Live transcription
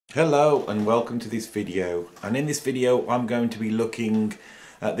Hello and welcome to this video, and in this video I'm going to be looking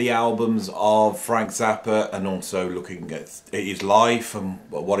at the albums of Frank Zappa and also looking at his life and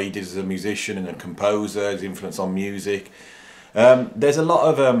what he did as a musician and a composer, his influence on music. There's a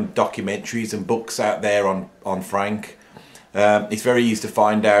lot of documentaries and books out there on Frank. It's very easy to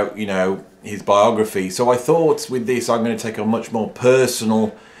find out, you know, his biography, so I thought with this I'm going to take a much more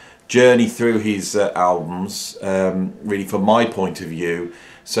personal journey through his albums, really from my point of view.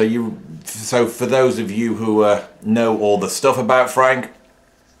 So for those of you who know all the stuff about Frank,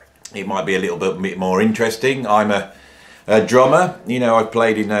 it might be a little bit more interesting. I'm a drummer. You know, I've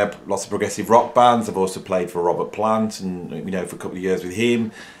played in lots of progressive rock bands. I've also played for Robert Plant, and you know, for a couple of years with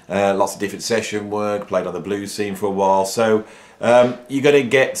him. Lots of different session work. Played on the blues scene for a while. So you're going to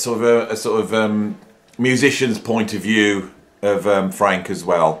get sort of a musician's point of view of Frank as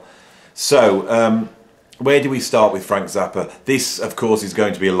well. So. Where do we start with Frank Zappa? This, of course, is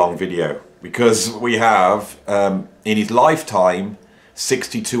going to be a long video because we have, in his lifetime,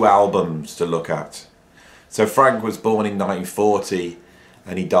 62 albums to look at. So Frank was born in 1940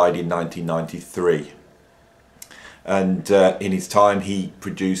 and he died in 1993. And in his time, he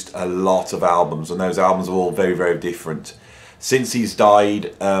produced a lot of albums, and those albums are all very, very different. Since he's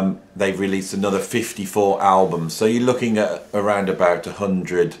died, they've released another 54 albums. So you're looking at around about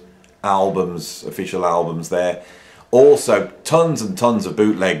 100 albums, official albums there. Also tons and tons of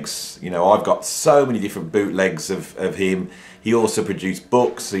bootlegs. You know, I've got so many different bootlegs of him. He also produced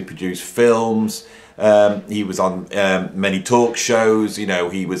books, he produced films, he was on many talk shows. You know,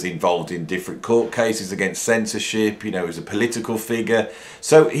 he was involved in different court cases against censorship. You know, he was a political figure.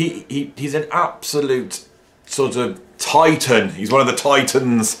 So he's an absolute sort of titan. He's one of the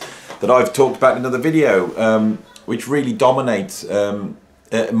titans that I've talked about in another video, which really dominates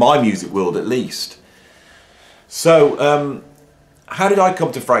my music world, at least. So how did I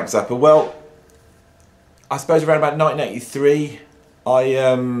come to Frank Zappa? Well, I suppose around about 1983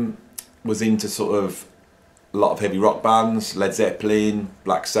 I was into sort of a lot of heavy rock bands, Led Zeppelin,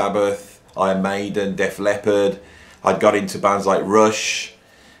 Black Sabbath, Iron Maiden, Def Leppard. I'd got into bands like Rush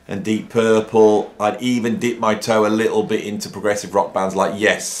and Deep Purple. I'd even dipped my toe a little bit into progressive rock bands like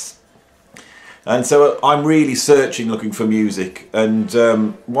Yes. And so I'm really searching, looking for music. And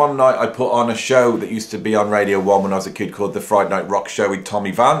one night I put on a show that used to be on Radio 1 when I was a kid called The Friday Night Rock Show with Tommy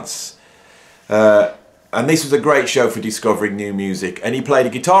Vance. And this was a great show for discovering new music. And he played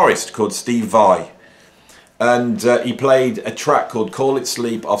a guitarist called Steve Vai. And he played a track called Call It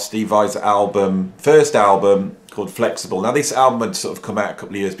Sleep off Steve Vai's album, first album, called Flexible. Now this album had sort of come out a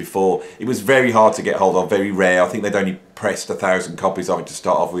couple of years before. It was very hard to get hold of, very rare. I think they'd only pressed 1,000 copies of it to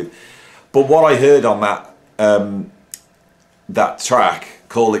start off with. But what I heard on that track,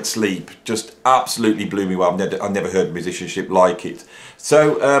 Call It Sleep, just absolutely blew me away. I never heard musicianship like it.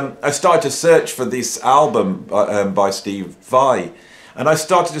 So I started to search for this album by Steve Vai, and I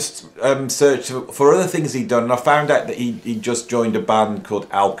started to search for other things he'd done, and I found out that he just joined a band called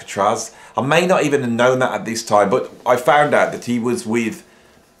Alcatraz. I may not even have known that at this time, but I found out that he was with,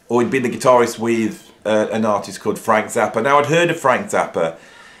 or he'd been the guitarist with an artist called Frank Zappa. Now I'd heard of Frank Zappa,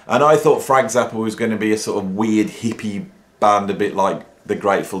 and I thought Frank Zappa was going to be a sort of weird hippie band, a bit like the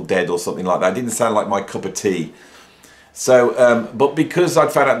Grateful Dead or something like that. It didn't sound like my cup of tea. So, but because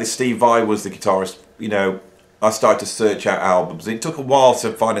I'd found out this Steve Vai was the guitarist, you know, I started to search out albums. It took a while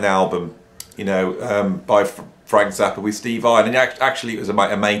to find an album, you know, by Frank Zappa with Steve Vai. And actually it was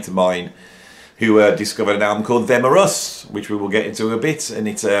a mate of mine who discovered an album called Them Or Us, which we will get into a bit. And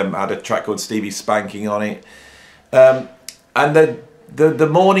it had a track called Stevie Spanking on it. And the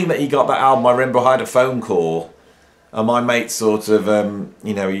morning that he got that album, I remember I had a phone call, and my mate sort of,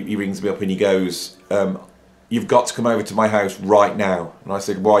 you know, he rings me up and he goes, you've got to come over to my house right now. And I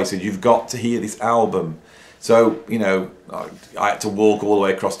said, why? He said, you've got to hear this album. So, you know, I had to walk all the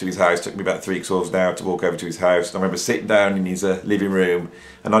way across to his house. It took me about 3 hours now to walk over to his house. And I remember sitting down in his living room,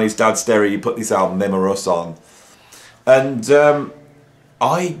 and on his dad's stereo he put this album, Them Or Us, on. And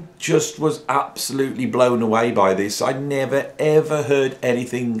I just was absolutely blown away by this. I never ever heard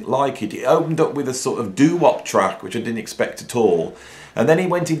anything like it. It opened up with a sort of doo-wop track, which I didn't expect at all. And then he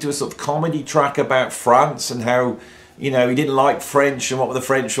went into a sort of comedy track about France and how, you know, he didn't like French and what the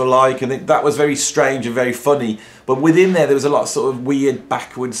French were like. And that was very strange and very funny. But within there was a lot of sort of weird,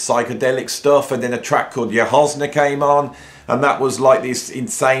 backwards, psychedelic stuff. And then a track called Yehosna came on. And that was like this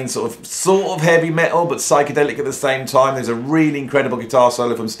insane sort of heavy metal, but psychedelic at the same time. There's a really incredible guitar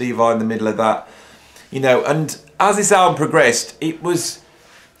solo from Steve Vai in the middle of that, you know. And as this album progressed, it was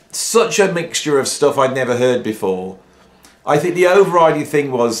such a mixture of stuff I'd never heard before. I think the overriding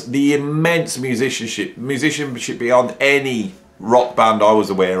thing was the immense musicianship beyond any rock band I was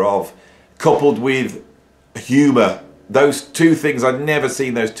aware of, coupled with humour. Those two things, I'd never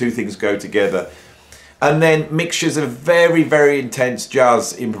seen those two things go together. And then mixtures of very, very intense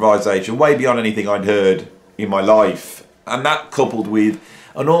jazz improvisation, way beyond anything I'd heard in my life. And that coupled with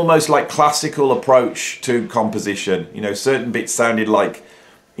an almost like classical approach to composition. You know, certain bits sounded like,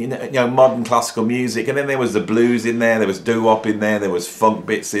 you know, modern classical music. And then there was the blues in there, there was doo-wop in there was funk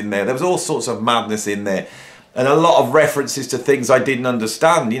bits in there. There was all sorts of madness in there. And a lot of references to things I didn't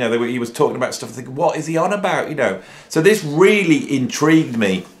understand. You know, he was talking about stuff, thinking, what is he on about, you know? So this really intrigued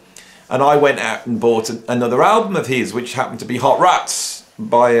me. And I went out and bought another album of his, which happened to be Hot Rats,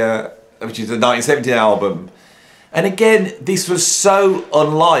 which is a 1970 album. And again, this was so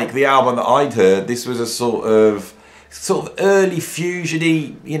unlike the album that I'd heard. This was a sort of early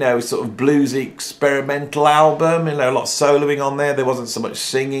fusiony, you know, sort of bluesy experimental album. You know, a lot of soloing on there. There wasn't so much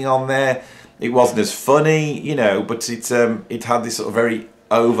singing on there. It wasn't as funny, you know, but it had this sort of very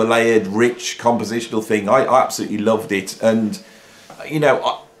overlaid, rich compositional thing. I absolutely loved it. And, you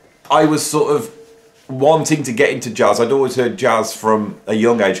know, I was sort of wanting to get into jazz. I'd always heard jazz from a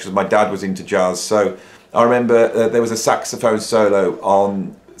young age because my dad was into jazz. So I remember there was a saxophone solo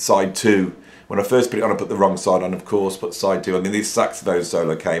on side 2. When I first put it on, I put the wrong side on, of course, put side 2, and then this saxophone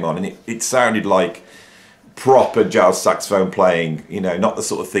solo came on, and it sounded like proper jazz saxophone playing, you know, not the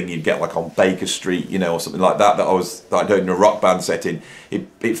sort of thing you'd get like on Baker Street, you know, or something like that I'd heard in a rock band setting.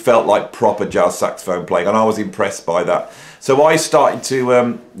 It felt like proper jazz saxophone playing, and I was impressed by that. So I started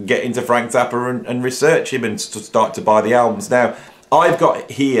to get into Frank Zappa and research him and start to buy the albums. Now, I've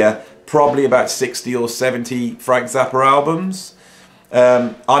got here probably about 60 or 70 Frank Zappa albums.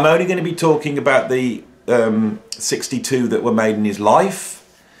 I'm only going to be talking about the 62 that were made in his life,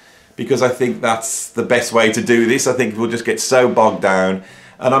 because I think that's the best way to do this. I think we'll just get so bogged down.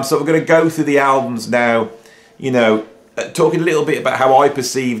 And I'm sort of going to go through the albums now, you know, talking a little bit about how I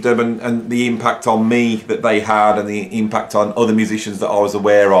perceived them and the impact on me that they had and the impact on other musicians that I was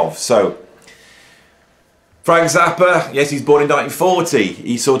aware of. So, Frank Zappa, yes, he's born in 1940.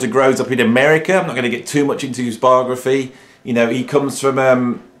 He sort of grows up in America. I'm not going to get too much into his biography. You know, he comes from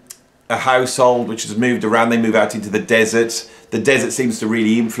a household which has moved around. They move out into the desert. The desert seems to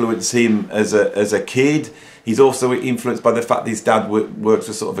really influence him as a kid. He's also influenced by the fact that his dad works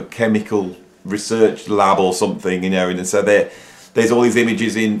for sort of a chemical research lab or something, you know, and so there's all these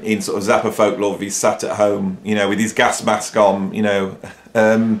images in sort of Zappa folklore of he's sat at home, you know, with his gas mask on, you know.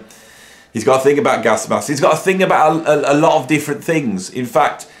 He's got a thing about gas masks. He's got a thing about a lot of different things. In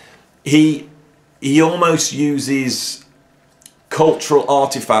fact, he almost uses cultural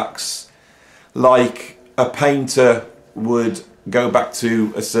artifacts like a painter would go back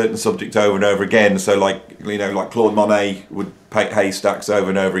to a certain subject over and over again. So like, you know, like Claude Monet would paint haystacks over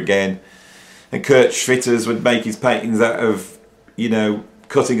and over again. And Kurt Schwitters would make his paintings out of, you know,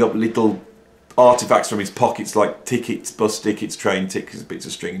 cutting up little artifacts from his pockets, like tickets, bus tickets, train tickets, bits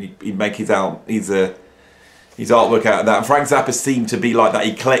of string. And he'd make his artwork out of that. And Frank Zappa seemed to be like that.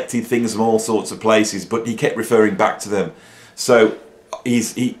 He collected things from all sorts of places, but he kept referring back to them. So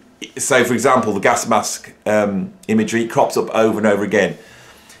so for example, the gas mask imagery crops up over and over again.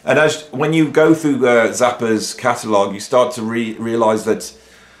 And when you go through Zappa's catalogue, you start to realise that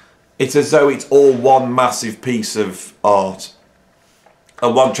it's as though it's all one massive piece of art.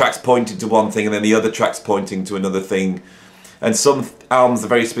 And one track's pointing to one thing and then the other track's pointing to another thing. And some albums are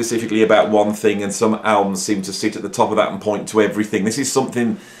very specifically about one thing, and some albums seem to sit at the top of that and point to everything. This is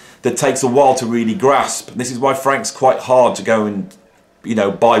something that takes a while to really grasp. This is why Frank's quite hard to go and, you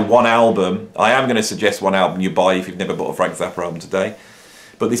know, buy one album. I am going to suggest one album you buy if you've never bought a Frank Zappa album today.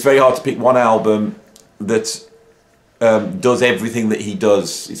 But it's very hard to pick one album that does everything that he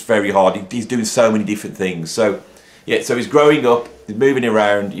does. It's very hard. He's doing so many different things. So yeah, so he's growing up, he's moving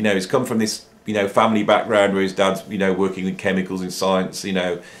around, you know, he's come from this, you know, family background where his dad's, you know, working with chemicals and science, you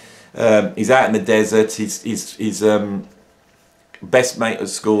know. He's out in the desert. His best mate at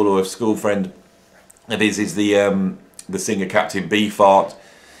school, or a school friend of his, is the singer Captain Beefheart,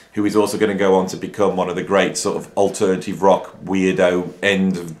 who is also going to go on to become one of the great sort of alternative rock weirdo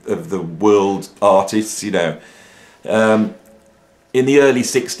end of the world artists, you know. In the early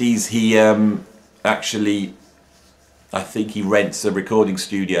 60s, he actually, I think he rents a recording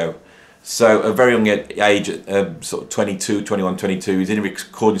studio. So at a very young age, at sort of 22, 21, 22, he's in a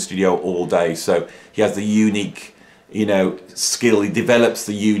recording studio all day. So he has the unique, you know, skill. He develops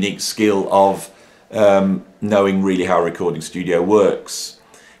the unique skill of knowing really how a recording studio works.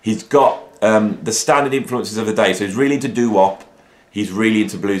 He's got the standard influences of the day. So he's really into doo-wop. He's really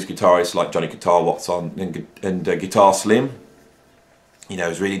into blues guitarists like Johnny Guitar Watson and Guitar Slim. You know,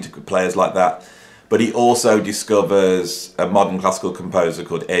 he's really into players like that. but he also discovers a modern classical composer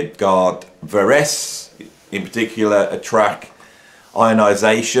called Edgard Varese, in particular a track,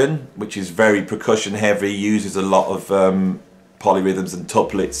 Ionization, which is very percussion heavy, uses a lot of polyrhythms and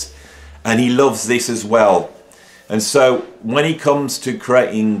tuplets, and he loves this as well. And so when he comes to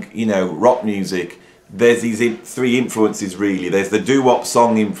creating, you know, rock music, there's these three influences really. There's the doo-wop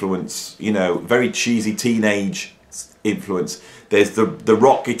song influence, you know, very cheesy teenage influence. There's the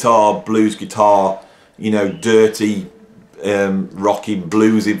rock guitar, blues guitar, you know, dirty, rocking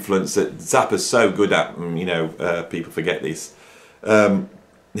blues influence that Zappa's so good at. You know, people forget this.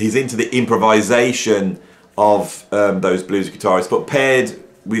 He's into the improvisation of those blues guitarists, but paired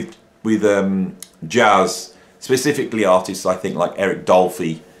with jazz, specifically artists I think like Eric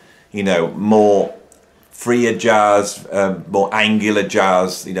Dolphy, you know, more freer jazz, more angular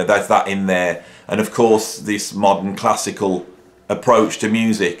jazz, you know, there's that in there. And of course this modern classical approach to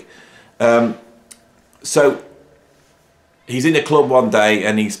music. So he's in a club one day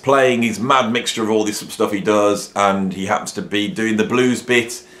and he's playing his mad mixture of all this stuff he does, and he happens to be doing the blues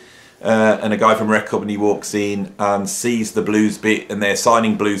bit, and a guy from a record company walks in and sees the blues bit, and they're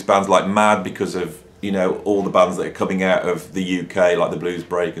signing blues bands like mad because of, you know, all the bands that are coming out of the UK, like the Blues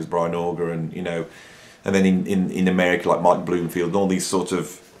Breakers, Brian Auger, and, you know, and then in America like Mike Bloomfield and all these sort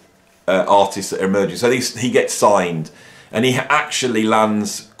of artists that are emerging. So he gets signed, and he actually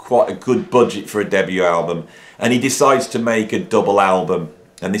lands quite a good budget for a debut album, and he decides to make a double album,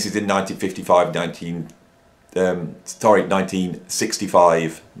 and this is in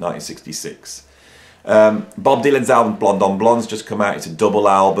 1966. Bob Dylan's album Blonde on Blonde's just come out. It's a double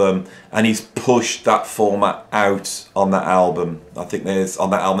album, and he's pushed that format out on that album. I think on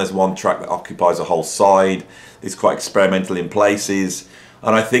that album there's one track that occupies a whole side. It's quite experimental in places,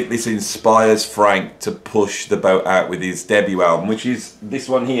 and I think this inspires Frank to push the boat out with his debut album, which is this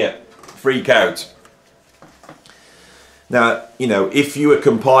one here, Freak Out. Now, you know, if you were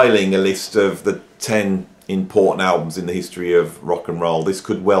compiling a list of the 10 important albums in the history of rock and roll, this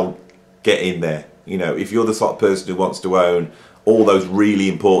could well get in there. You know, if you're the sort of person who wants to own all those really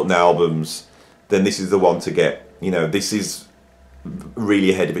important albums, then this is the one to get. You know, this is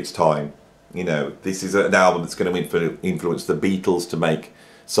really ahead of its time. You know, this is an album that's going to influence the Beatles to make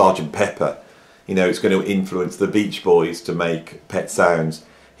Sgt. Pepper. You know, it's going to influence the Beach Boys to make Pet Sounds.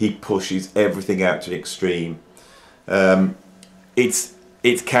 He pushes everything out to the extreme. It's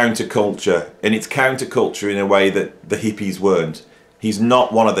counterculture, and it's counterculture in a way that the hippies weren't. He's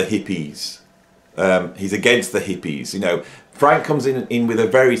not one of the hippies. He's against the hippies. You know, Frank comes in with a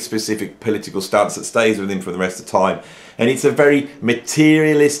very specific political stance that stays with him for the rest of the time, and it's a very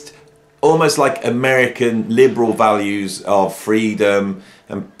materialist, almost like American liberal values of freedom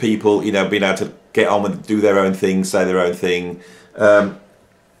and people, you know, being able to get on with, do their own thing, say their own thing, and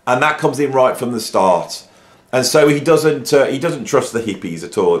that comes in right from the start. And so he doesn't trust the hippies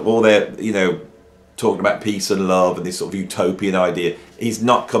at all. All their, you know, talking about peace and love and this sort of utopian idea. He's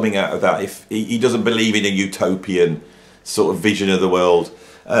not coming out of that. If he doesn't believe in a utopian sort of vision of the world,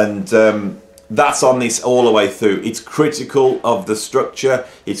 and that's on this all the way through. It's critical of the structure.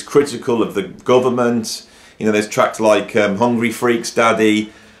 It's critical of the government. You know, there's tracks like "Hungry Freaks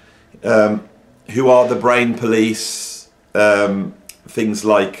Daddy," "Who Are the Brain Police," things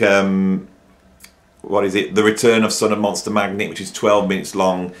like what is it? "The Return of Son of Monster Magnet," which is 12 minutes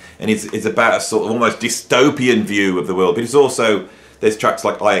long, and it's about a sort of almost dystopian view of the world. But it's also, there's tracks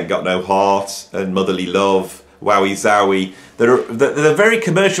like "I Ain't Got No Heart" and "Motherly Love," "Wowie Zowie." They're very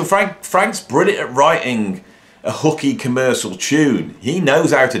commercial. Frank's brilliant at writing a hooky commercial tune. He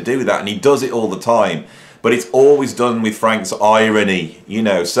knows how to do that, and he does it all the time. But it's always done with Frank's irony, you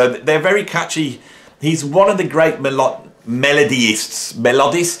know. So they're very catchy. He's one of the great melodists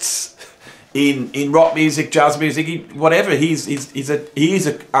in rock music, jazz music, whatever. He is an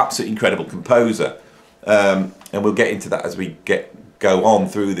absolutely incredible composer, and we'll get into that as we go on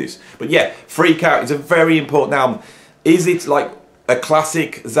through this. But yeah, Freak Out is a very important album. Is it like a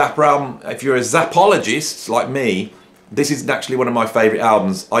classic Zappa album? If you're a Zappologist like me, this is actually one of my favourite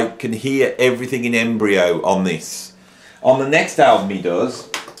albums. I can hear everything in embryo on this. On the next album he does,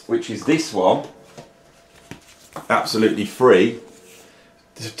 which is this one, Absolutely Free.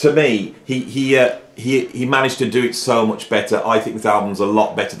 To me, he managed to do it so much better. I think this album's a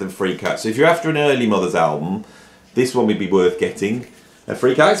lot better than Freak Out. So if you're after an early Mothers album, this one would be worth getting.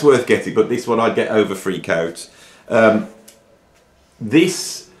 Freak Out's worth getting, but this one I'd get over Freak Out.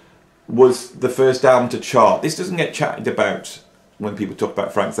 This was the first album to chart. This doesn't get chatted about when people talk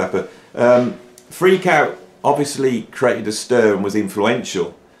about Frank Zappa. Freak Out obviously created a stir and was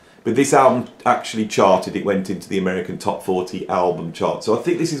influential, But this album actually charted. It went into the American Top 40 album chart. So I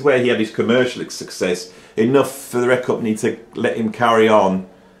think this is where he had his commercial success, enough for the record company to let him carry on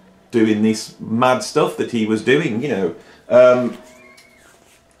doing this mad stuff that he was doing, you know.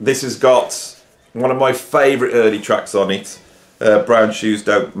 This has got one of my favourite early tracks on it. Brown Shoes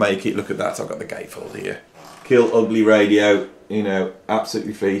Don't Make It. Look at that, I've got the gatefold here. Kill Ugly Radio, you know,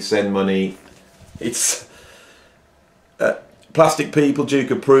 absolutely free, Send Money. It's Plastic People, Duke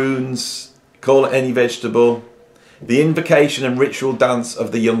of Prunes, Call It Any Vegetable, The Invocation and Ritual Dance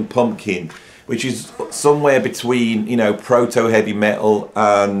of the Young Pumpkin, which is somewhere between, you know, proto-heavy metal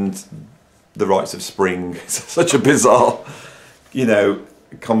and The Rites of Spring. It's such a bizarre, you know,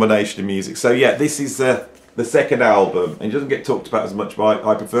 combination of music. So yeah, this is the second album, and it doesn't get talked about as much, but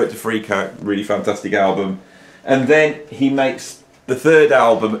I prefer it to Freak Out, really fantastic album. And then he makes the third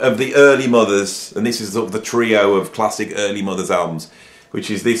album of the Early Mothers, and this is sort of the trio of classic Early Mothers albums, which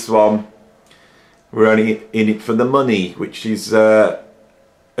is this one, We're Only In It For The Money, which is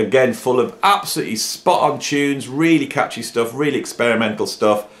again full of absolutely spot on tunes, really catchy stuff, really experimental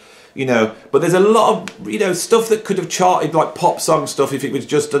stuff, you know. But there's a lot of, you know, stuff that could have charted, like pop song stuff, if it was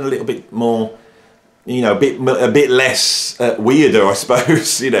just done a little bit more, you know, a bit less weirder, I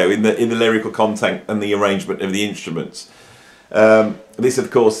suppose, you know, in the lyrical content and the arrangement of the instruments. This, of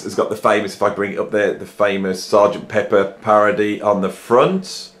course, has got the famous, if I bring it up there, the famous Sgt. Pepper parody on the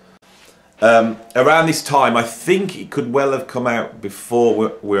front. Around this time, I think it could well have come out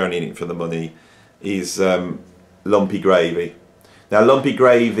before We're Only In It For The Money, is Lumpy Gravy. Now, Lumpy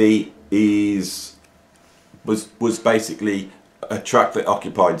Gravy was basically a track that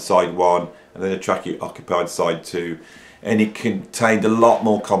occupied side one, and then a track that occupied side two, and it contained a lot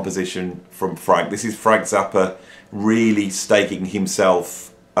more composition from Frank. This is Frank Zappa really staking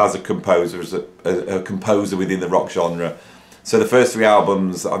himself as a composer, as a composer within the rock genre. So the first three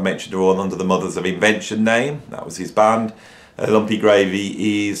albums that I mentioned are all under the Mothers of Invention name. That was his band. Lumpy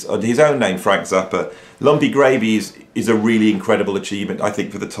Gravy is under his own name, Frank Zappa. Lumpy Gravy is a really incredible achievement, I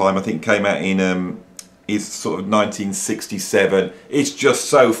think, for the time. I think it came out in is sort of 1967. It's just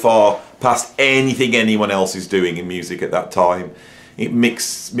so far past anything anyone else is doing in music at that time. It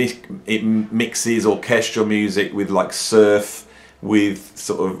mixes orchestral music with like surf, with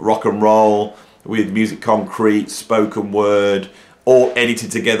sort of rock and roll, with music concrete, spoken word, all edited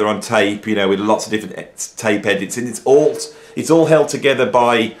together on tape, you know, with lots of different tape edits, and it's all held together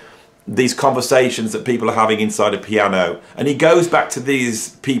by these conversations that people are having inside a piano. And he goes back to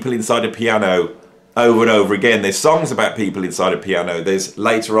these people inside a piano over and over again. There's songs about people inside a piano. There's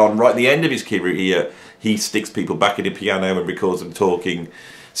later on, right at the end of his career, he sticks people back in a piano and records them talking.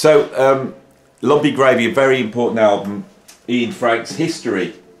 So Lumpy Gravy, a very important album in Frank's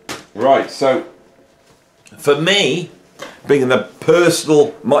history. Right, so for me, being the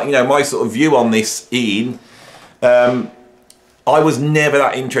personal, my sort of view on this, Ian, I was never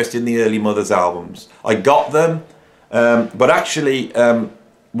that interested in the early Mothers albums. I got them, but actually,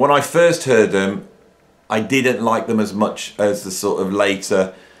 when I first heard them, I didn't like them as much as the sort of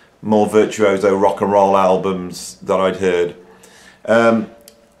later, more virtuoso rock and roll albums that I'd heard.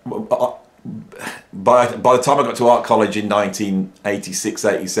 By the time I got to art college in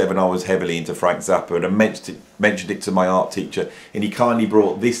 1986-87, I was heavily into Frank Zappa, and I mentioned it to my art teacher, and he kindly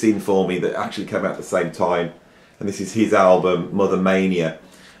brought this in for me that actually came out at the same time, and this is his album, Mother Mania.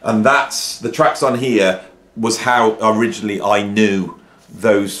 And that's, the tracks on here was how originally I knew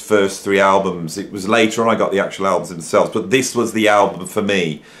those first three albums. It was later on I got the actual albums themselves, but this was the album for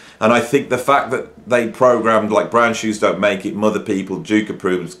me. And I think the fact that they programmed like Brown Shoes Don't Make It, Mother People, Duke of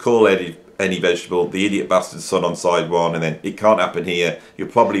Prunes, Call Any Vegetable, The Idiot Bastard Son on side one, and then It Can't Happen Here, You're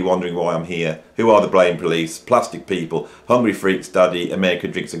Probably Wondering Why I'm Here, Who Are the Blame Police, Plastic People, Hungry Freaks Daddy, America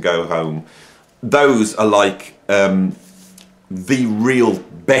Drinks and Go Home. Those are like the real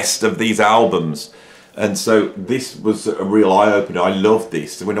best of these albums. And so this was a real eye-opener. I loved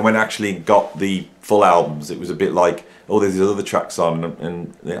this. When I actually got the full albums, it was a bit like, oh, there's these other tracks on,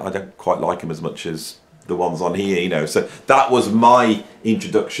 and I don't quite like them as much as the ones on here, you know. So that was my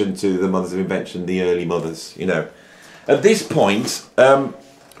introduction to the Mothers of Invention, the early Mothers, you know. At this point,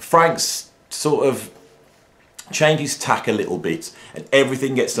 Frank's sort of changes tack a little bit, and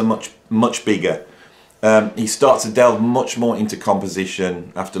everything gets much bigger. He starts to delve much more into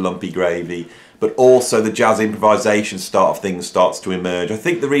composition after Lumpy Gravy, but also the jazz improvisation start of things starts to emerge. I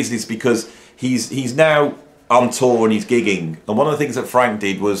think the reason is because he's now on tour and he's gigging, and one of the things that Frank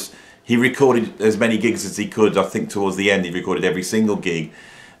did was he recorded as many gigs as he could. I think towards the end he recorded every single gig,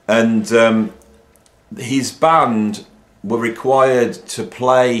 and his band were required to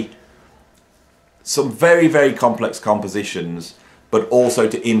play some very, very complex compositions but also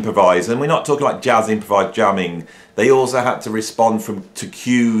to improvise. And we're not talking like jazz improvised jamming. They also had to respond to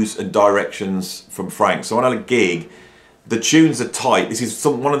cues and directions from Frank. So on a gig, the tunes are tight. This is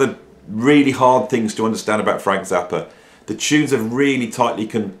one of the really hard things to understand about Frank Zappa. The tunes are really tightly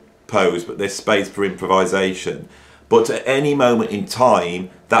composed, but there's space for improvisation. But at any moment in time,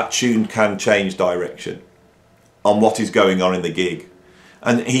 that tune can change direction on what is going on in the gig.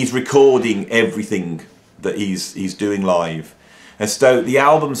 And he's recording everything that he's doing live. And so the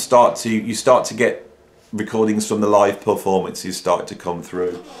albums you start to get recordings from the live performances start to come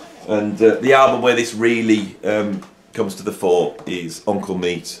through. And the album where this really comes to the fore is Uncle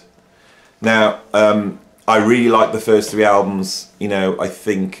Meat. Now, I really like the first three albums. You know, I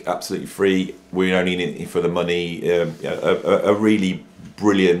think Absolutely Free, We're Only in It for the Money, are really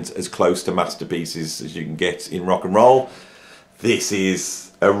brilliant, as close to masterpieces as you can get in rock and roll. This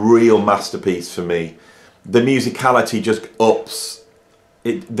is a real masterpiece for me. The musicality just ups.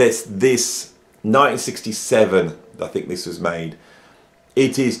 This 1967, I think this was made.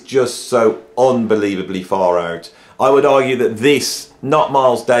 It is just so unbelievably far out. I would argue that this, not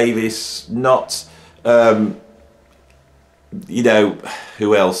Miles Davis, not, you know,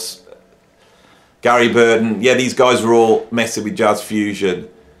 who else? Gary Burton. Yeah, these guys were all messing with jazz fusion.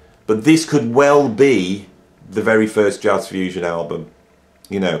 But this could well be the very first jazz fusion album.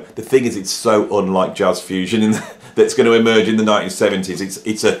 You know, the thing is, it's so unlike jazz fusion that's going to emerge in the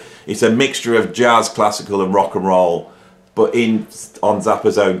 1970s. It's a mixture of jazz, classical, and rock and roll, but on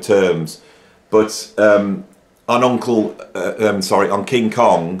Zappa's own terms. But on King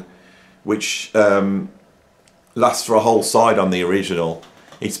Kong, which lasts for a whole side on the original,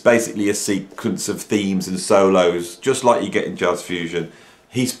 it's basically a sequence of themes and solos, just like you get in jazz fusion.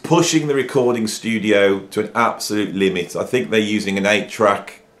 He's pushing the recording studio to an absolute limit. I think they're using an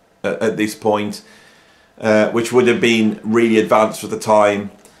 8-track at this point, which would have been really advanced for the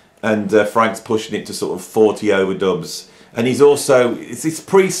time. And Frank's pushing it to sort of 40 overdubs. And he's also, it's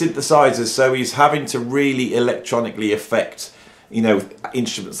pre-synthesizers, so he's having to really electronically affect, you know,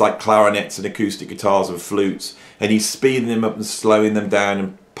 instruments like clarinets and acoustic guitars and flutes. And he's speeding them up and slowing them down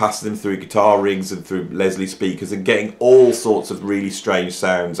and passing them through guitar rigs and through Leslie speakers and getting all sorts of really strange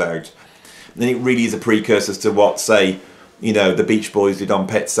sounds out. And it really is a precursor to what, say, you know, the Beach Boys did on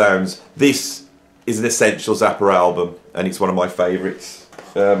Pet Sounds. This is an essential Zappa album, and it's one of my favourites.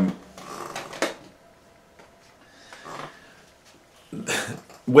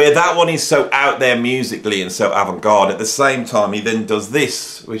 Where that one is so out there musically and so avant-garde, at the same time he then does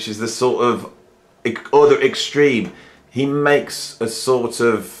this, which is the sort of other extreme. He makes a sort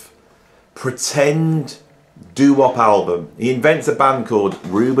of pretend doo-wop album. He invents a band called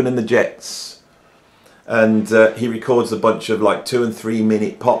Reuben and the Jets, and he records a bunch of like 2- and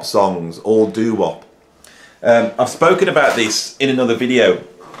 3-minute pop songs, all doo-wop. I've spoken about this in another video,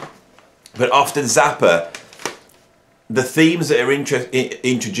 but often Zappa, the themes that are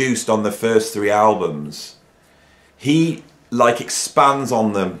introduced on the first 3 albums, he like expands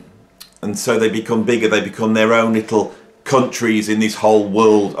on them, and so they become bigger. They become their own little countries in this whole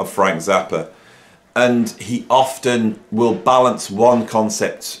world of Frank Zappa. And he often will balance one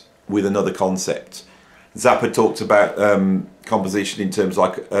concept with another concept. Zappa talked about composition in terms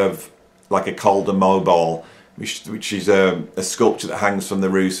of like a Calder mobile, which is a sculpture that hangs from the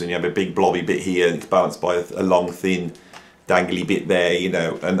roof, and you have a big blobby bit here and it's balanced by a long thin dangly bit there, you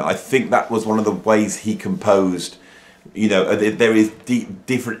know. And I think that was one of the ways he composed. You know, there is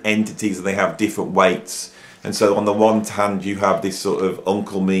different entities and they have different weights. And so on the one hand you have this sort of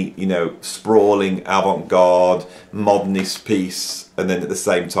Uncle Meat, you know, sprawling avant-garde modernist piece, and then at the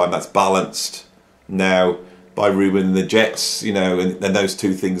same time that's balanced now by Reuben and the Jets, you know, and those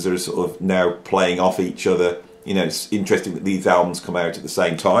two things are sort of now playing off each other. You know, it's interesting that these albums come out at the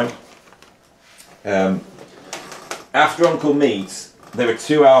same time. After Uncle Meat, there are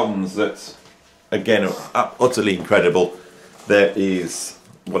 2 albums that, again, are utterly incredible. There is,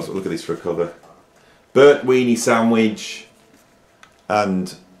 look at this for a cover, Burnt Weenie Sandwich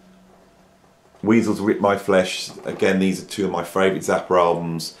and Weasels Rip My Flesh. Again, these are 2 of my favourite Zappa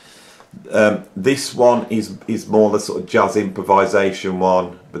albums. This one is more the sort of jazz improvisation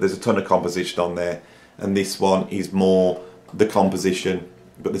one, but there's a ton of composition on there. And this one is more the composition,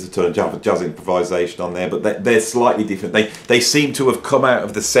 but there's a ton of jazz improvisation on there. But they're slightly different. They seem to have come out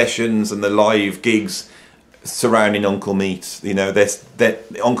of the sessions and the live gigs surrounding Uncle Meat. You know,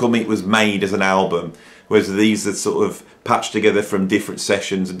 Uncle Meat was made as an album, whereas these are sort of patched together from different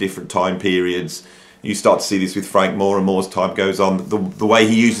sessions and different time periods. You start to see this with Frank more and more as time goes on. The way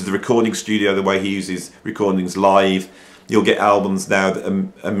he uses the recording studio, the way he uses recordings live. You'll get albums now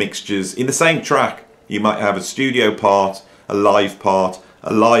that are mixtures. In the same track, you might have a studio part, a live part,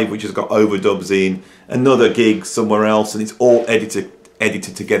 a live which has got overdubs in, another gig somewhere else, and it's all edited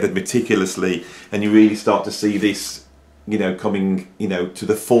together meticulously, and you really start to see this, you know, coming, you know, to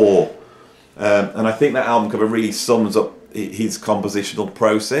the fore. And I think that album cover really sums up his compositional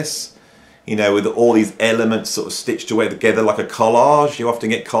process, you know, with all these elements sort of stitched away together like a collage. You often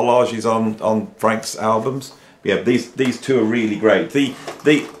get collages on Frank's albums. Yeah, these two are really great.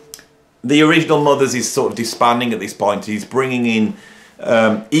 The original Mothers is sort of disbanding at this point. He's bringing in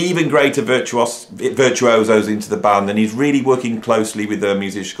even greater virtuosos into the band, and he's really working closely with a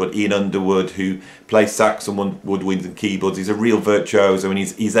musician called Ian Underwood, who plays sax and woodwinds and keyboards. He's a real virtuoso, and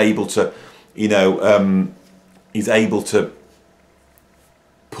he's able to, you know, he's able to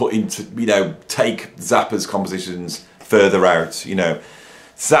put into, you know, take Zappa's compositions further out. You know,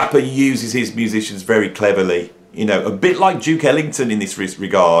 Zappa uses his musicians very cleverly, you know, a bit like Duke Ellington in this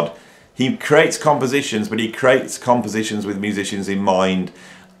regard. He creates compositions, but he creates compositions with musicians in mind,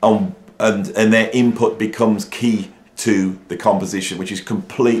 and their input becomes key to the composition, which is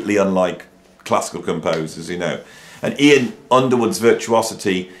completely unlike classical composers, you know. And Ian Underwood's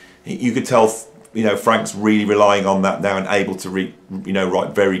virtuosity, you could tell, you know, Frank's really relying on that now and able to you know,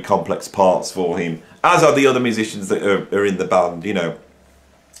 write very complex parts for him, as are the other musicians that are in the band, you know.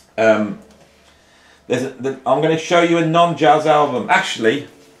 I'm going to show you a non-jazz album. Actually,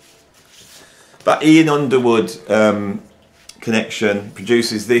 that Ian Underwood connection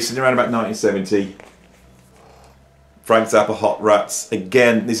produces this in around about 1970. Frank Zappa, Hot Rats.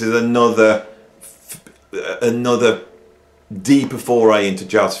 Again, this is another deeper foray into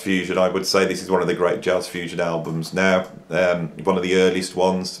jazz fusion. I would say this is one of the great jazz fusion albums now. One of the earliest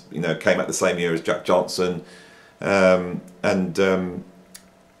ones, you know, came out the same year as Jack Johnson, and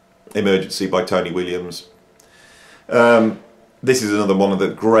Emergency by Tony Williams. This is another one of the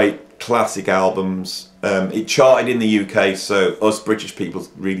great classic albums. It charted in the UK, so us British people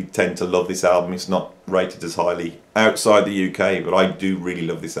really tend to love this album. It's not rated as highly outside the UK, but I do really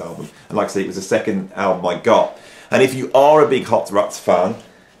love this album. And like I say, it was the second album I got. And if you are a big Hot Rats fan,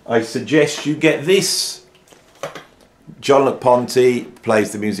 I suggest you get this. John LaPonte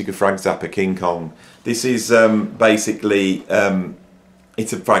plays the music of Frank Zappa, King Kong. This is basically,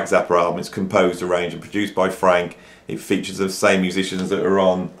 it's a Frank Zappa album. It's composed, arranged and produced by Frank. It features the same musicians that are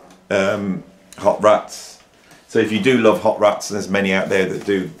on Hot Rats. So if you do love Hot Rats, and there's many out there that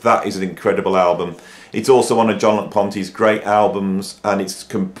do, that is an incredible album. It's also one of John LaPonte's great albums, and it's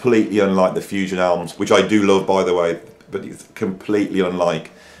completely unlike the fusion albums, which I do love, by the way, but it's completely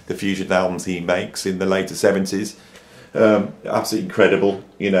unlike the fusion albums he makes in the later 70s. Absolutely incredible,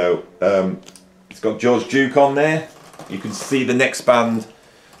 you know. It's got George Duke on there. You can see the next band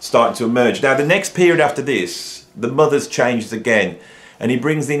starting to emerge. Now, the next period after this, the Mothers changes again, and he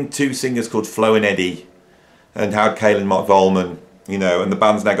brings in two singers called Flo and Eddie, and Howard Cale and Mark Volman, you know, and the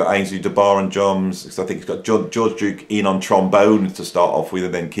band's now got Ainsley DeBar on drums. So I think it's got George Duke in on trombone to start off with,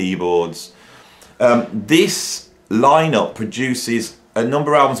 and then keyboards. This lineup produces a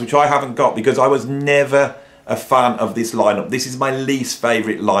number of albums which I haven't got because I was never a fan of this lineup. This is my least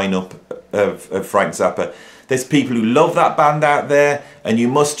favourite lineup of Frank Zappa. There's people who love that band out there, and you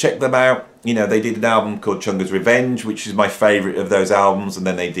must check them out. You know, they did an album called Chunga's Revenge, which is my favourite of those albums, and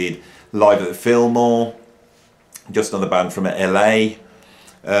then they did Live at the Fillmore, just another band from LA,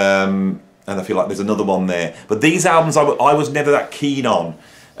 and I feel like there's another one there. But these albums I was never that keen on.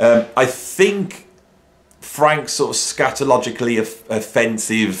 I think Frank's sort of scatologically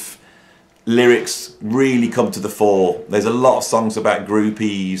offensive lyrics really come to the fore. There's a lot of songs about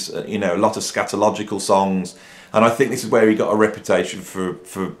groupies, you know, a lot of scatological songs, and I think this is where he got a reputation for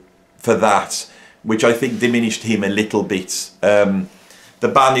that, which I think diminished him a little bit. The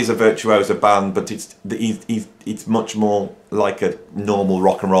band is a virtuoso band, but it's much more like a normal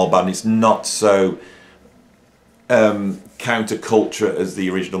rock and roll band. It's not so counterculture as the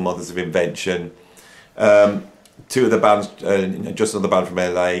original Mothers of Invention. Two of the bands, just another band from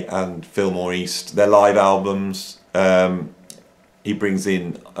LA and Fillmore East, their live albums. He brings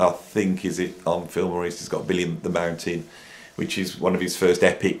in, I think, is it on Fillmore East, he's got Billy the Mountain, which is one of his first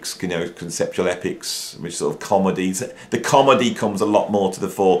epics, you know, conceptual epics, which sort of comedies. The comedy comes a lot more to the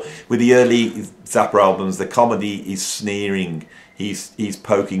fore. With the early Zappa albums, the comedy is sneering. He's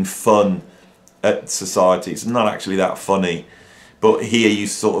poking fun at society. It's not actually that funny. But here you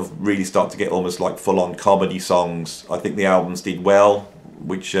sort of really start to get almost like full-on comedy songs. I think the albums did well,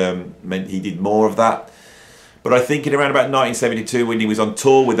 which meant he did more of that. But I think in around about 1972, when he was on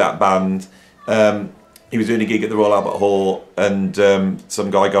tour with that band, he was doing a gig at the Royal Albert Hall, and some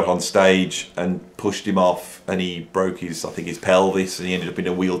guy got on stage and pushed him off, and he broke his, I think, his pelvis, and he ended up in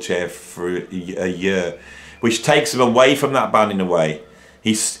a wheelchair for a year, which takes him away from that band in a way.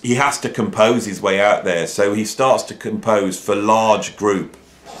 He has to compose his way out there, so he starts to compose for large group,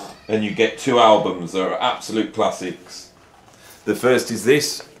 and you get 2 albums that are absolute classics. The first is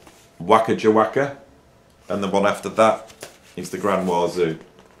this, Waka Jawaka, and the one after that is the Grand Wazoo.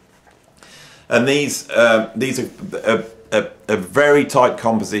 And these are very tight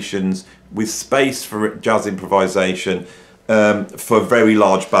compositions with space for jazz improvisation for a very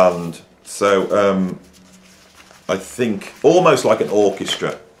large band. So I think almost like an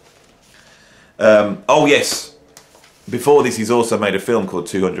orchestra. Oh yes, before this he's also made a film called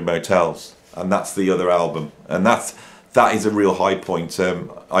 200 Motels, and that's the other album, and that is a real high point.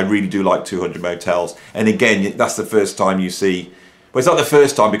 I really do like 200 Motels, and again that's the first time you see, well, it's not the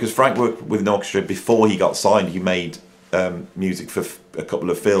first time because Frank worked with an orchestra before he got signed. He made music for a couple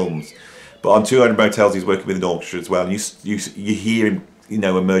of films, but on 200 Motels he's working with an orchestra as well, and you hear him, you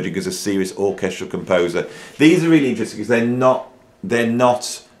know, emerging as a serious orchestral composer. These are really interesting because it's not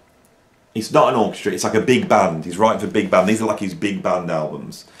an orchestra, it's like a big band. He's writing for big band. These are like his big band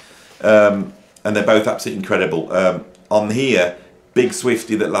albums, and they're both absolutely incredible. On here, Big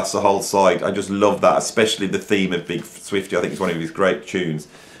Swifty That Lasts the Whole Side, I just love that, especially the theme of Big Swifty. I think it's one of his great tunes,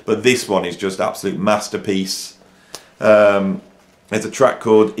 but this one is just absolute masterpiece. There's a track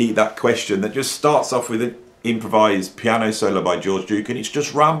called Eat That Question that just starts off with an improvised piano solo by George Duke, and it's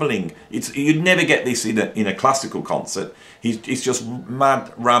just rambling. You'd never get this in a classical concert. It's just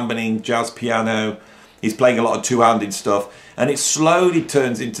mad rambling jazz piano. He's playing a lot of two-handed stuff, and it slowly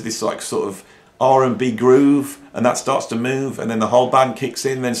turns into this like sort of R&B groove, and that starts to move, and then the whole band kicks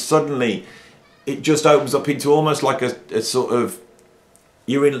in. Then suddenly it just opens up into almost like a sort of,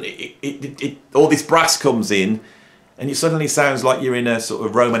 you're in all this brass comes in, and it suddenly sounds like you're in a sort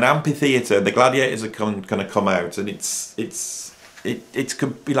of Roman amphitheatre. The gladiators are going to come out, and it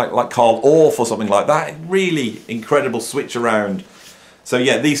could be like Carl Orff or something like that. Really incredible switch around. So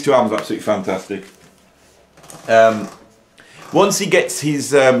yeah, these 2 albums are absolutely fantastic. Once he gets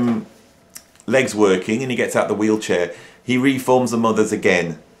his legs working and he gets out the wheelchair, he reforms the Mothers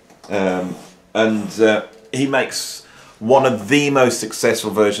again, and he makes one of the most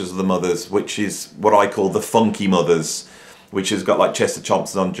successful versions of the Mothers, which is what I call the Funky Mothers, which has got like Chester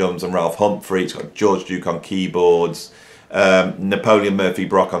Thompson on drums and Ralph Humphrey. It's got George Duke on keyboards, Napoleon Murphy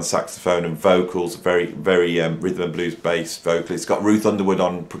Brock on saxophone and vocals, very rhythm and blues based vocal. It's got Ruth Underwood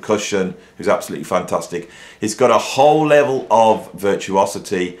on percussion, who's absolutely fantastic. It's got a whole level of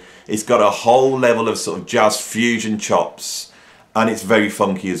virtuosity. It's got a whole level of sort of jazz fusion chops, and it's very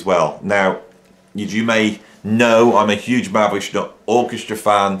funky as well. Now, you may know I'm a huge Mahavishnu Orchestra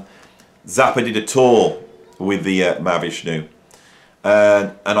fan. Zappa did a tour with the Mahavishnu,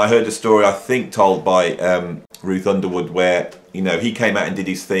 and I heard a story, I think told by Ruth Underwood, where, you know, he came out and did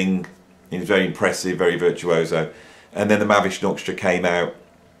his thing. He was very impressive, very virtuoso, and then the Mahavishnu Orchestra came out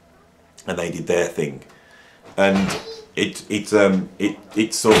and they did their thing, and it's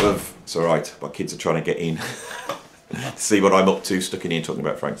sort of, it's all right, my kids are trying to get in see what I'm up to, stuck in here talking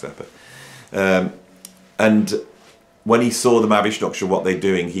about Frank Zappa. And when he saw the Mahavishnu Orchestra, what they're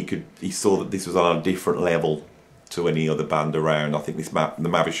doing, he saw that this was on a different level to any other band around. I think the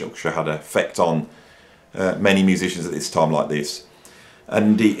Mahavishnu Orchestra had an effect on many musicians at this time like this.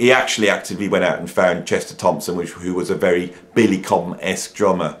 And he actually actively went out and found Chester Thompson, who was a very Billy Cobham-esque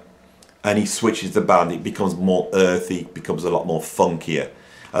drummer, and he switches the band. It becomes more earthy, becomes a lot more funkier,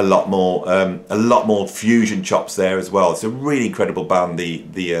 a lot more fusion chops there as well. It's a really incredible band, the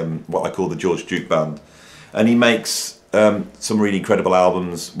what I call the George Duke band, and he makes some really incredible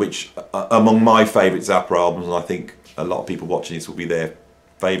albums, which are among my favourite Zappa albums, and I think a lot of people watching this will be their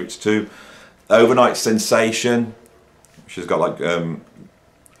favourites too. Overnight Sensation, which has got like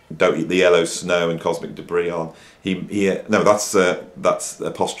Don't Eat the Yellow Snow and Cosmic Debris on. No, that's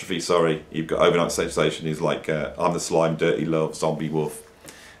apostrophe, sorry. You've got Overnight Sensation is like I'm the Slime, Dirty Love, Zombie Wolf.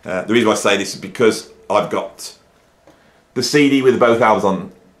 The reason why I say this is because I've got the CD with both albums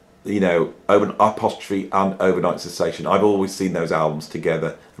on, you know, apostrophe and Overnight Sensation. I've always seen those albums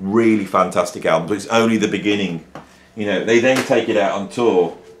together. Really fantastic albums, but it's only the beginning. You know, they then take it out on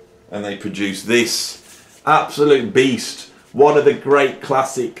tour and they produce this absolute beast. One of the great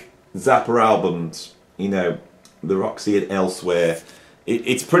classic Zappa albums, you know, The Roxy and Elsewhere.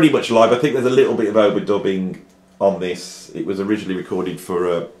 It's pretty much live. I think there's a little bit of overdubbing on this. It was originally recorded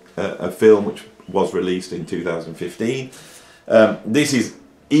for a film which was released in 2015. This is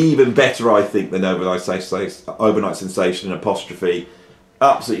even better, I think, than Overnight Sensation and Apostrophe.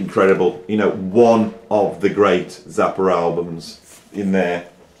 Absolutely incredible. You know, one of the great Zappa albums in there.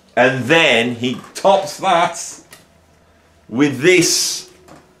 And then he tops that with this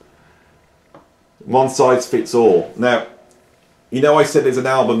One size fits all. Now, you know I said there's an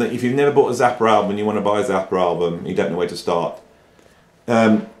album that if you've never bought a Zappa album and you want to buy a Zappa album, you don't know where to start.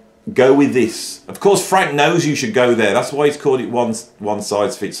 Go with this. Of course, Frank knows you should go there. That's why he's called it one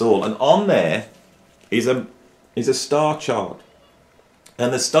size fits all. And on there is a star chart.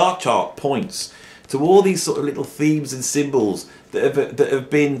 And the star chart points to all these sort of little themes and symbols that have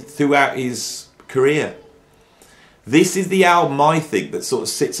been throughout his career. This is the album, I think, that sort of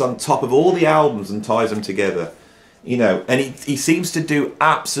sits on top of all the albums and ties them together. You know, and he seems to do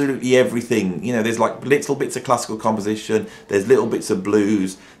absolutely everything. You know, there's like little bits of classical composition, there's little bits of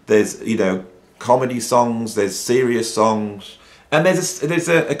blues, there's, you know, comedy songs, there's serious songs, and there's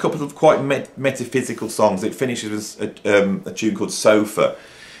a couple of quite metaphysical songs. It finishes with a tune called Sofa,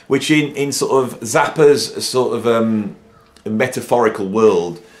 which in sort of Zappa's sort of metaphorical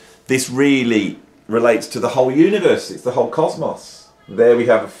world, this really relates to the whole universe. It's the whole cosmos. There we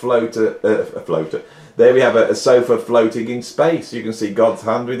have a floater. There we have a sofa floating in space. You can see God's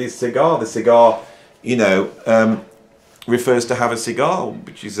hand with his cigar. The cigar, you know, refers to Have a Cigar,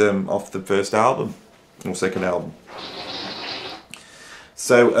 which is off the first album or second album.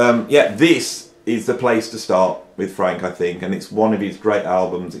 So yeah, this is the place to start with Frank, I think, and it's one of his great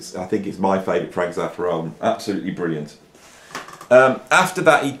albums. I think it's my favourite Frank Zappa album. Absolutely brilliant. After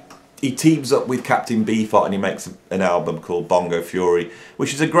that, he teams up with Captain Beefheart and he makes an album called Bongo Fury,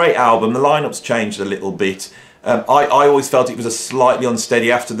 which is a great album. The lineup's changed a little bit. I always felt it was a slightly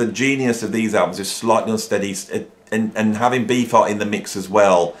unsteady. After the genius of these albums, it's slightly unsteady, and having Beefheart in the mix as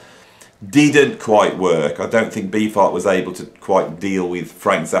well didn't quite work. I don't think Beefheart was able to quite deal with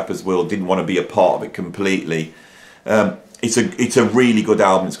Frank Zappa's world, didn't want to be a part of it completely. It's a really good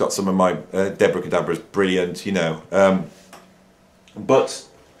album. It's got some of my Deborah Cadabra's brilliant, you know. But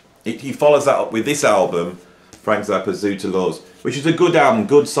he follows that up with this album, Frank Zappa's Zoot Laws, which is a good album,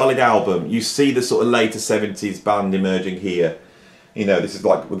 good solid album. You see the sort of later 70s band emerging here. You know, this is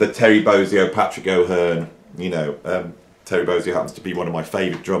like with the Terry Bozzio, Patrick O'Hearn. You know, Terry Bozzio happens to be one of my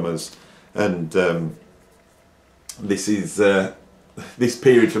favourite drummers, and this is this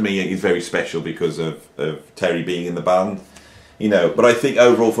period for me is very special because of Terry being in the band. You know, but I think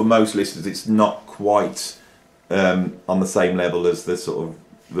overall for most listeners, it's not quite on the same level as the sort of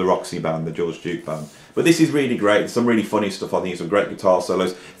the Roxy band, the George Duke band. But this is really great. There's some really funny stuff on here, some great guitar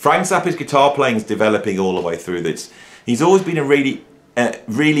solos. Frank Zappa's guitar playing is developing all the way through this. He's always been a really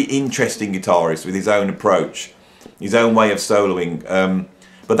interesting guitarist with his own approach, his own way of soloing.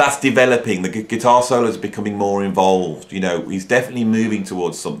 But that's developing. The guitar solos are becoming more involved. You know, he's definitely moving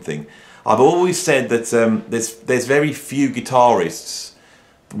towards something. I've always said that there's very few guitarists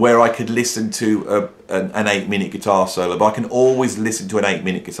where I could listen to an 8-minute guitar solo, but I can always listen to an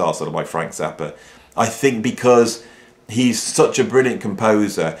 8-minute guitar solo by Frank Zappa. I think because he's such a brilliant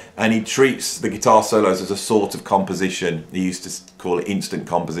composer and he treats the guitar solos as a sort of composition. He used to call it instant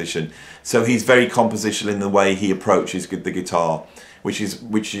composition. So he's very compositional in the way he approaches the guitar, which is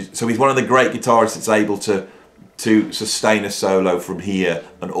so he's one of the great guitarists that's able to sustain a solo from here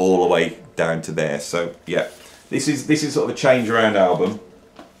and all the way down to there. So yeah, this is sort of a change around album.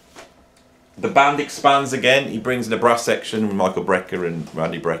 The band expands again. He brings in a brass section with Michael Brecker and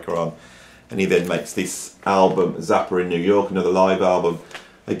Randy Brecker on, and he then makes this album, Zappa in New York, another live album.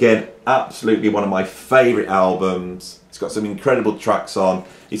 Again, absolutely one of my favourite albums. It's got some incredible tracks on.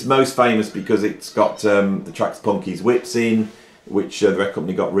 It's most famous because it's got the tracks Punky's Whips in, which the record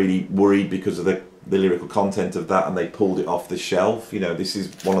company got really worried because of the lyrical content of that, and they pulled it off the shelf. You know, this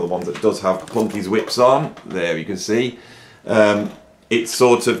is one of the ones that does have Punky's Whips on. There you can see. It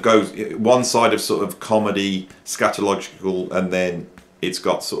sort of goes one side of sort of comedy, scatological, and then it's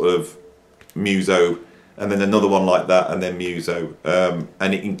got sort of muso, and then another one like that, and then muso.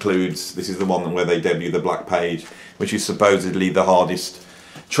 And it includes, this is the one where they debut the Black Page, which is supposedly the hardest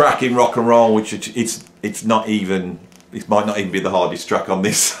track in rock and roll, which it's not even, it might not even be the hardest track on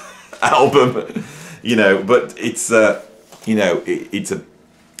this album, you know, but it's you know, it's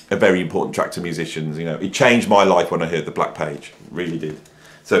a very important track to musicians. You know, it changed my life when I heard the Black Page, really did.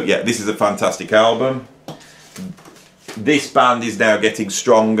 So yeah, this is a fantastic album. This band is now getting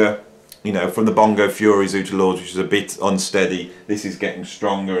stronger, you know, from the Bongo Fury, Zoot Laws, which is a bit unsteady. This is getting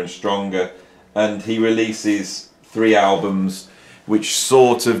stronger and stronger, and he releases 3 albums which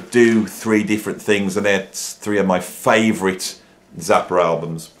sort of do 3 different things, and they're 3 of my favourite Zappa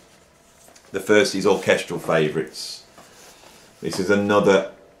albums. The first is Orchestral Favourites. This is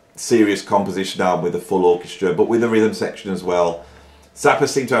another serious composition album with a full orchestra, but with a rhythm section as well. Zappa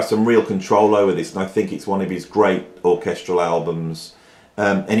seemed to have some real control over this, and I think it's one of his great orchestral albums.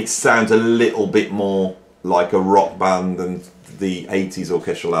 And it sounds a little bit more like a rock band than the 80s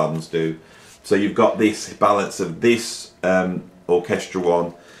orchestral albums do. So you've got this balance of this orchestra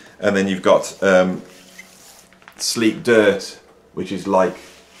one, and then you've got Sleep Dirt, which is like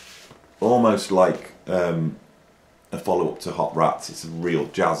almost like a follow-up to Hot Rats. It's a real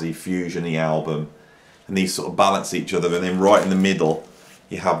jazzy, fusiony album, and these sort of balance each other. And then right in the middle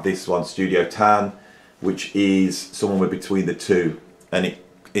you have this one, Studio Tan, which is somewhere between the two, and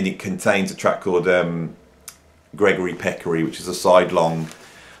it contains a track called Gregory Peccary, which is a side long.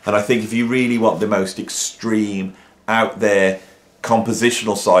 And I think if you really want the most extreme, out there,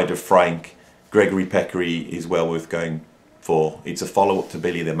 compositional side of Frank, Gregory Peccary is well worth going for. It's a follow-up to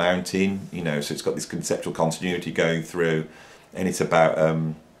Billy the Mountain, you know, so it's got this conceptual continuity going through, and it's about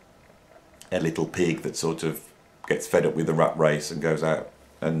a little pig that sort of gets fed up with the rat race and goes out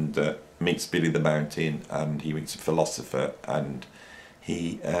and meets Billy the Mountain, and he meets a philosopher, and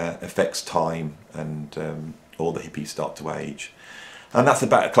he affects time, and all the hippies start to age. And that's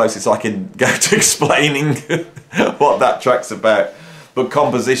about the closest I can go to explaining what that track's about. But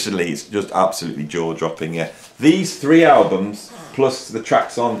compositionally, it's just absolutely jaw-dropping, yeah. These 3 albums, plus the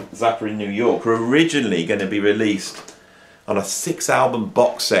tracks on Zappa in New York, were originally going to be released on a 6-album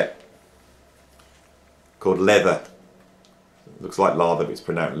box set called Leather. It looks like lather, but it's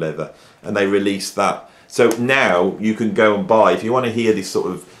pronounced leather. And they released that. So now you can go and buy, if you want to hear this sort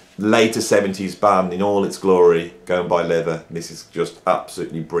of later 70s band in all its glory, go and buy Leather. This is just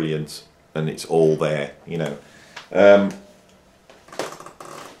absolutely brilliant, and it's all there, you know.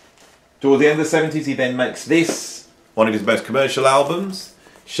 Towards the end of the 70s, he then makes this, one of his most commercial albums,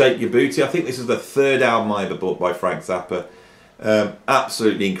 Shake Your Booty. I think this is the 3rd album I ever bought by Frank Zappa.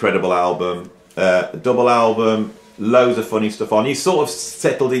 Absolutely incredible album. A double album, loads of funny stuff on. He's sort of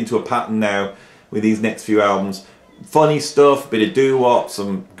settled into a pattern now with these next few albums. Funny stuff, bit of doo-wop,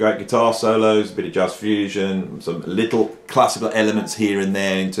 some great guitar solos, a bit of jazz fusion, some little classical elements here and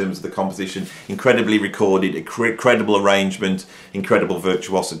there in terms of the composition. Incredibly recorded, incredible arrangement, incredible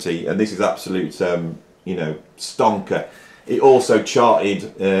virtuosity, and this is absolute, you know, stonker. It also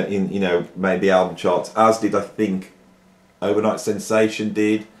charted in, you know, made the album charts, as did, I think, Overnight Sensation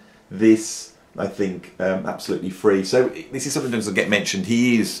did. This, I think, absolutely free. So this is something that doesn't get mentioned.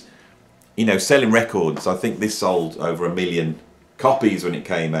 He is, you know, selling records. I think this sold over 1 million copies when it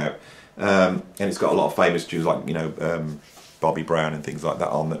came out, and it's got a lot of famous tunes like, you know, Bobby Brown and things like that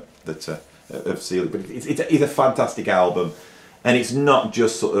on that have sealed it. But it's a fantastic album, and it's not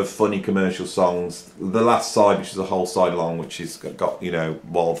just sort of funny commercial songs. The last side, which is a whole side long, which has got, you know,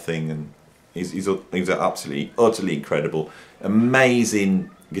 Wild Thing, and he's absolutely utterly incredible,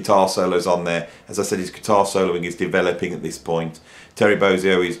 amazing guitar solos on there. As I said, his guitar soloing is developing at this point. Terry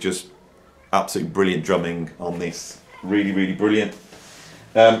Bozzio is just absolutely brilliant drumming on this, really, really brilliant.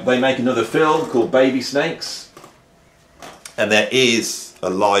 They make another film called Baby Snakes, and there is a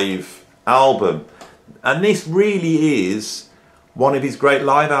live album, and this really is one of his great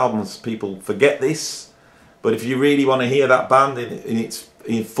live albums. People forget this, but if you really want to hear that band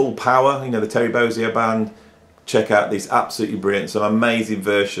in full power, you know, the Terry Bozzio band, check out this, absolutely brilliant, some amazing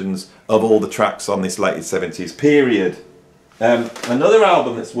versions of all the tracks on this late 70s period. Another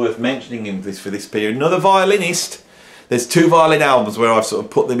album that's worth mentioning for this period, another violinist. There's 2 violin albums where I've sort of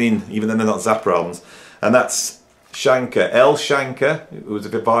put them in, even though they're not Zappa albums, and that's Shankar, L. Shankar, who was a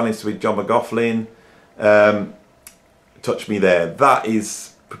good violinist with John McLaughlin. Touch Me There. That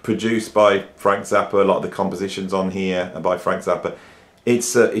is produced by Frank Zappa. A lot of the compositions on here are by Frank Zappa.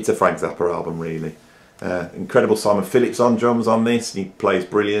 It's a Frank Zappa album, really. Incredible Simon Phillips on drums on this, and he plays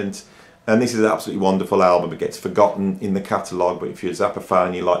brilliant. And this is an absolutely wonderful album. It gets forgotten in the catalogue, but if you're a Zappa fan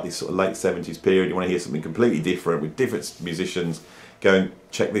and you like this sort of late 70s period, you want to hear something completely different with different musicians, go and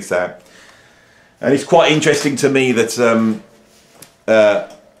check this out. And it's quite interesting to me that,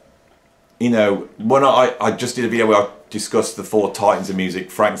 you know, when I just did a video where I discussed the 4 titans of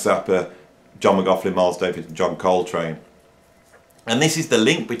music, Frank Zappa, John McLaughlin, Miles Davis and John Coltrane. And this is the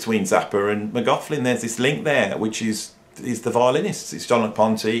link between Zappa and McLaughlin. There's this link there, which is the violinists. It's John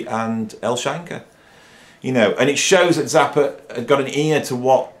Ponte and L. Shankar, you know, and it shows that Zappa had got an ear to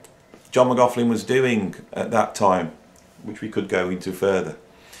what John McLaughlin was doing at that time, which we could go into further.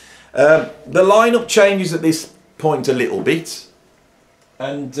 The lineup changes at this point a little bit,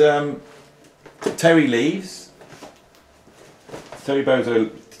 and Terry leaves. Terry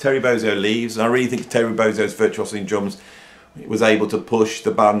Bozzio leaves, and I really think Terry Bozzio's virtuosity in drums was able to push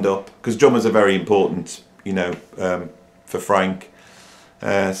the band up, because drummers are very important, you know, for Frank.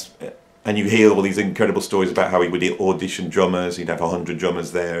 And you hear all these incredible stories about how he would audition drummers. He'd have 100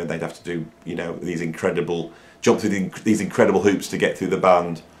 drummers there, and they'd have to do, you know, jump through these incredible hoops to get through the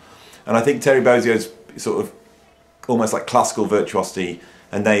band. And I think Terry Bozzio's sort of almost like classical virtuosity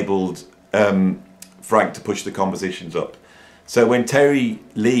enabled Frank to push the compositions up. So when Terry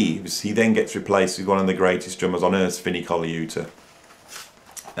leaves, he then gets replaced with one of the greatest drummers on earth, Vinnie Colaiuta.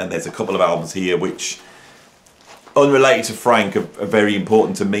 And there's a couple of albums here which, unrelated to Frank, are very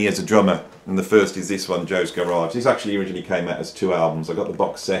important to me as a drummer. And the first is this one, Joe's Garage. This actually originally came out as 2 albums. I got the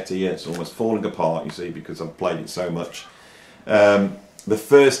box set here. It's almost falling apart, you see, because I've played it so much. The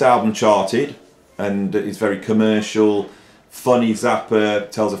first album charted, and it's very commercial, funny. Zappa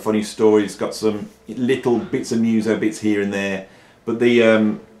tells a funny story. It's got some little bits of muso bits here and there. But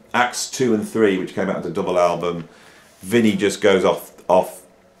the Acts 2 and 3, which came out as a double album, Vinnie just goes off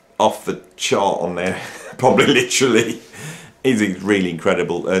the chart on there, probably literally. Is really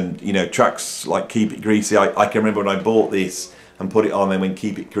incredible. And you know, tracks like Keep It Greasy, I can remember when I bought this and put it on, then when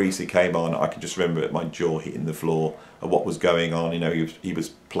Keep It Greasy came on, I can just remember my jaw hitting the floor of what was going on. You know, he was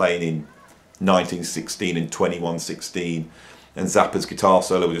playing in 1916 and 2116, and Zappa's guitar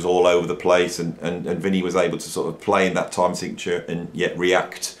solo was all over the place, and Vinnie was able to sort of play in that time signature and yet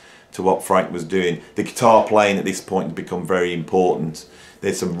react to what Frank was doing. The guitar playing at this point had become very important.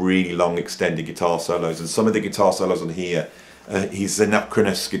 There's some really long extended guitar solos, and some of the guitar solos on here, he's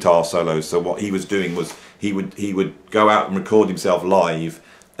Xenocronous guitar solos. So what he was doing was he would go out and record himself live,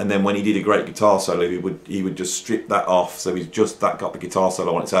 and then when he did a great guitar solo, he would just strip that off, so he's just got the guitar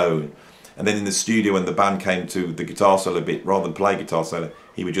solo on its own. And then in the studio, when the band came to the guitar solo bit, rather than play guitar solo,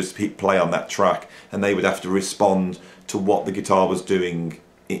 he would just hit play on that track, and they would have to respond to what the guitar was doing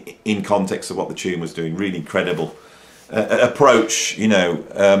in context of what the tune was doing. Really incredible approach, you know,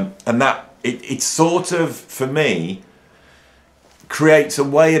 and that it sort of, for me, creates a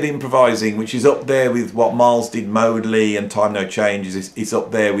way of improvising which is up there with what Miles did, Modeley and Time No Changes. It's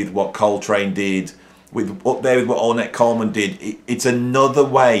up there with what Coltrane did, up there with what Ornette Coleman did. It's another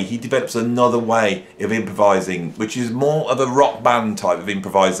way. He develops another way of improvising, which is more of a rock band type of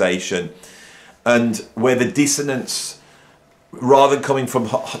improvisation, and where the dissonance, rather than coming from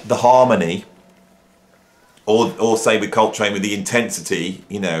the harmony, or say with Coltrane with the intensity,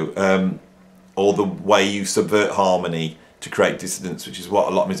 you know, or the way you subvert harmony to create dissonance, which is what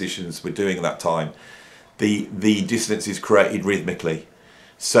a lot of musicians were doing at that time. The dissonance is created rhythmically.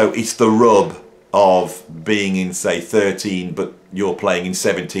 So it's the rub of being in, say, 13, but you're playing in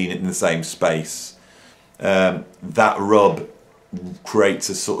 17 in the same space. That rub creates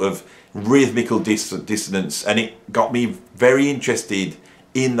a sort of rhythmical dissonance, and it got me very interested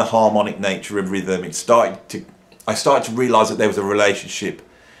in the harmonic nature of rhythm. I started to realise that there was a relationship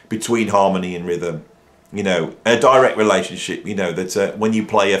between harmony and rhythm. You know, a direct relationship, you know, that when you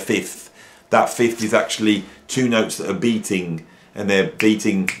play a fifth, that fifth is actually 2 notes that are beating, and they're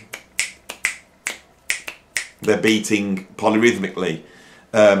beating polyrhythmically.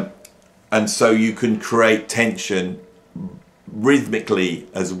 And so you can create tension rhythmically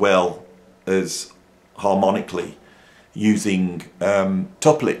as well as harmonically using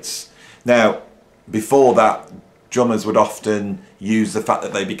tuplets. Now, before that, drummers would often use the fact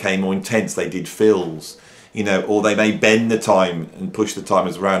that they became more intense. They did fills, you know, or they may bend the time and push the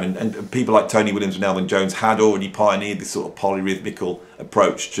timers around. And people like Tony Williams and Elvin Jones had already pioneered this sort of polyrhythmical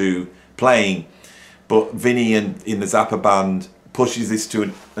approach to playing. But Vinnie in the Zappa band pushes this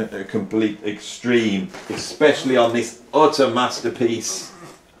to a complete extreme, especially on this utter masterpiece,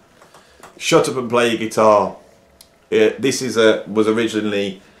 Shut Up and Play Your Guitar. This was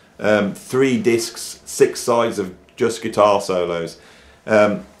originally 3 discs, 6 sides of just guitar solos.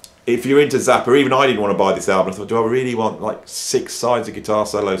 If you're into Zappa, even I didn't want to buy this album. I thought, do I really want like 6 sides of guitar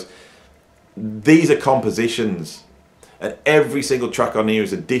solos? These are compositions, and every single track on here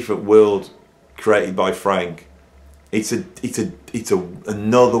is a different world created by Frank. It's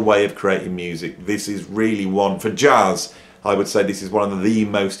another way of creating music. This is really one for jazz. I would say this is one of the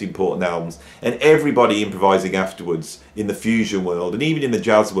most important albums, and everybody improvising afterwards in the fusion world and even in the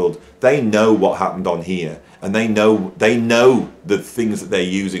jazz world, they know what happened on here, and they know the things that they're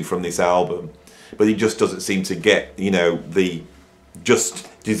using from this album, but it just doesn't seem to get, you know, it doesn't,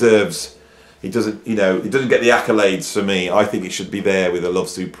 you know, it doesn't get the accolades for me. I think it should be there with A Love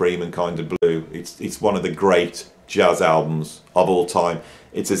Supreme and Kind of Blue. It's one of the great jazz albums of all time.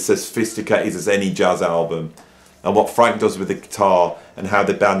 It's as sophisticated as any jazz album. And what Frank does with the guitar and how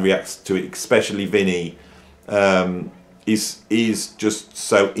the band reacts to it, especially Vinnie, is just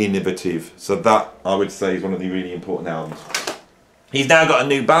so innovative. So that, I would say, is one of the really important albums. He's now got a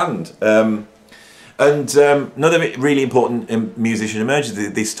new band. Another really important musician emerges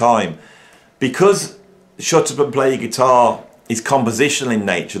at this time. Because Shut Up and Play Your Guitar is compositional in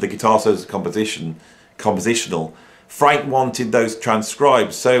nature, the guitar solos are compositional, Frank wanted those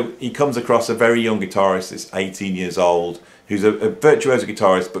transcribed. So he comes across a very young guitarist, that's 18 years old, who's a virtuoso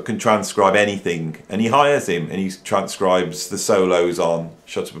guitarist but can transcribe anything, and he hires him and he transcribes the solos on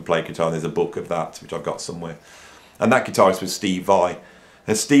Shut Up and Play Guitar. And there's a book of that which I've got somewhere, and that guitarist was Steve Vai,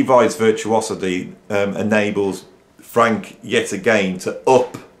 and Steve Vai's virtuosity enables Frank yet again to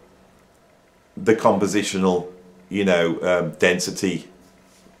up the compositional, you know, density.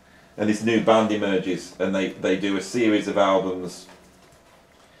 And this new band emerges, and they do a series of albums,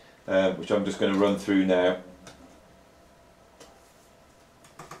 which I'm just going to run through now.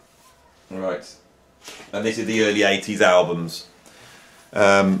 Right, and this is the early 80s albums.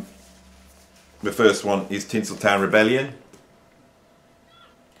 The first one is Tinseltown Rebellion,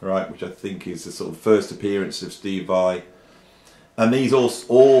 right, which I think is the sort of first appearance of Steve Vai. And these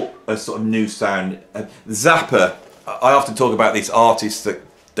all a sort of new sound. Zappa, I often talk about these artists that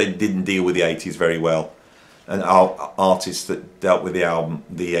they didn't deal with the 80s very well, and artists that dealt with the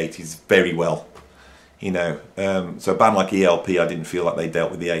 80s very well. You know, so a band like ELP, I didn't feel like they dealt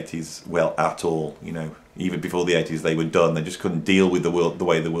with the 80s well at all. You know, even before the 80s they were done. They just couldn't deal with the world, the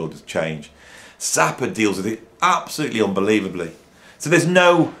way the world has changed. Zappa deals with it absolutely unbelievably. So there's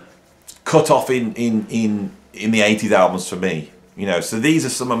no cut off in the 80s albums for me. You know, so these are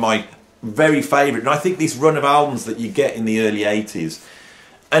some of my very favourite, and I think this run of albums that you get in the early 80s,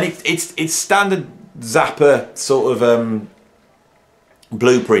 and it's standard Zappa sort of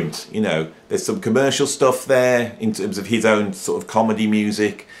blueprint. You know, there's some commercial stuff there in terms of his own sort of comedy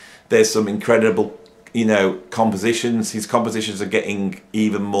music. There's some incredible, you know, compositions. His compositions are getting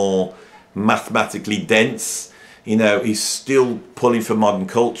even more mathematically dense. You know, he's still pulling from modern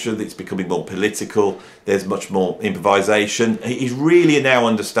culture. That's becoming more political. There's much more improvisation. He really now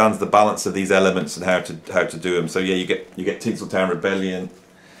understands the balance of these elements and how to do them. So yeah, you get Tinseltown Rebellion,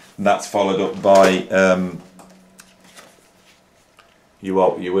 and that's followed up by You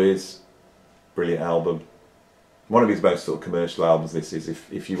Are What You Is, brilliant album. One of his most sort of commercial albums. This is,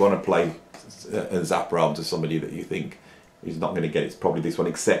 if you want to play a Zappa album to somebody that you think he's not going to get, it's probably this one,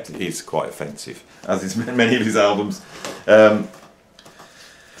 except it is quite offensive, as is many of his albums.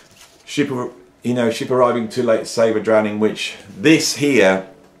 Ship Arriving Too Late to Save a Drowning, which this here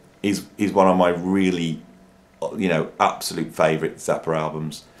is one of my really, you know, absolute favourite Zappa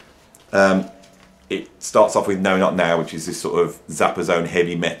albums. It starts off with No Not Now, which is this sort of Zappa's own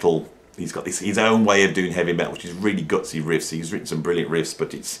heavy metal. He's got his own way of doing heavy metal, which is really gutsy riffs. He's written some brilliant riffs,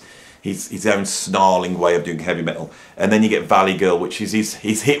 but it's his own snarling way of doing heavy metal. And then you get Valley Girl, which is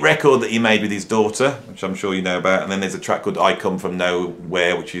his hit record that he made with his daughter, which I'm sure you know about. And then there's a track called I Come From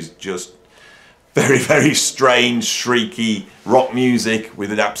Nowhere, which is just very, very strange, shrieky rock music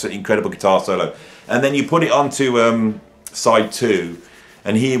with an absolutely incredible guitar solo. And then you put it onto side 2,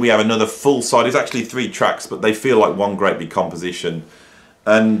 and here we have another full side. It's actually 3 tracks, but they feel like one great big composition.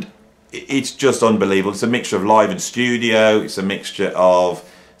 And it's just unbelievable. It's a mixture of live and studio. It's a mixture of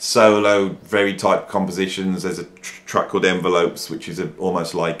solo, very tight compositions. There's a track called Envelopes, which is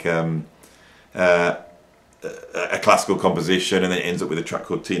almost like a classical composition, and then it ends up with a track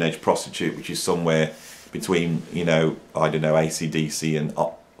called Teenage Prostitute, which is somewhere between, you know, I don't know, AC/DC and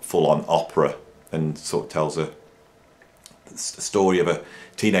full-on opera, and sort of tells a story of a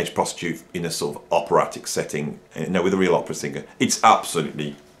teenage prostitute in a sort of operatic setting, you know, with a real opera singer. It's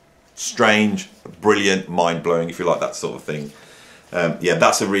absolutely strange, brilliant, mind-blowing, if you like that sort of thing. Yeah,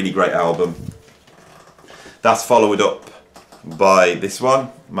 that's a really great album. That's followed up by this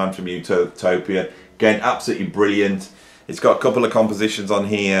one, Man from Utopia. Again, absolutely brilliant. It's got a couple of compositions on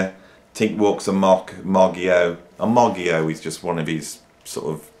here. Tink Walks and Moggio. And Moggio is just one of his sort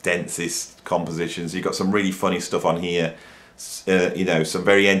of densest compositions. You've got some really funny stuff on here. You know, some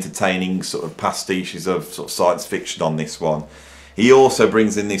very entertaining sort of pastiches of sort of science fiction on this one. He also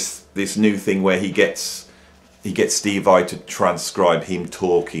brings in this new thing where he gets Steve Vai to transcribe him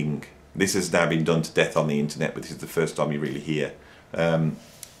talking. This has now been done to death on the internet, but this is the first time you really hear,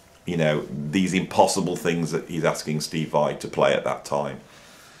 you know, these impossible things that he's asking Steve Vai to play at that time.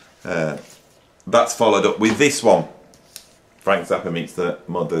 That's followed up with this one, Frank Zappa Meets the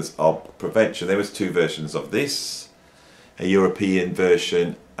Mothers of Prevention. There was 2 versions of this, a European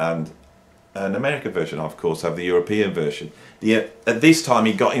version and an American version. I, of course, have the European version. At this time,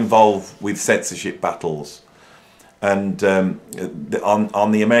 he got involved with censorship battles. And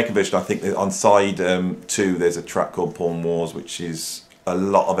on the American version, I think on side 2, there's a track called Porn Wars, which is a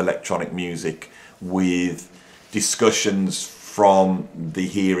lot of electronic music with discussions from the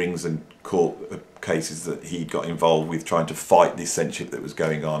hearings and court cases that he got involved with, trying to fight this censorship that was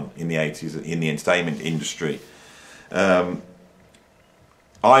going on in the 80s in the entertainment industry.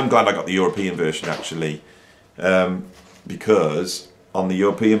 I'm glad I got the European version, actually, because on the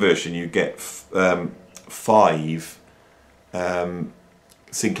European version you get 5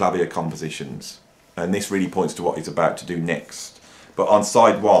 synclavier compositions, and this really points to what he's about to do next. But on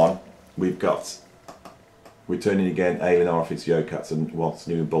side one, we've got Returning Again, Alien Orifice, Yo-Cats, and What's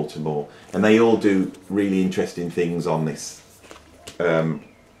New in Baltimore, and they all do really interesting things on this.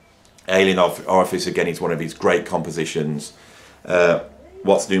 Alien Orifice again is one of his great compositions.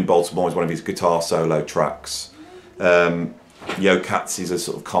 What's New in Baltimore is one of his guitar solo tracks. Yo-Cats is a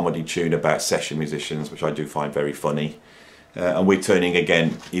sort of comedy tune about session musicians, which I do find very funny. And Returning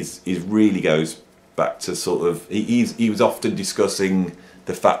Again is really goes back to sort of, he was often discussing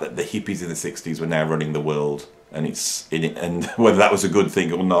the fact that the hippies in the 60s were now running the world, and and whether that was a good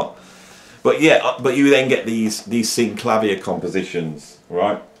thing or not. But yeah, but you then get these synclavier compositions,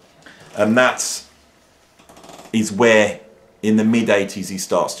 right? And is where in the mid-80s he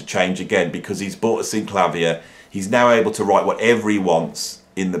starts to change again, because he's bought a synclavier. He's now able to write whatever he wants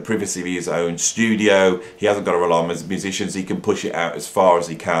in the privacy of his own studio. He hasn't got to rely on musicians. He can push it out as far as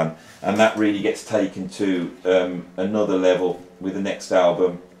he can, and that really gets taken to another level with the next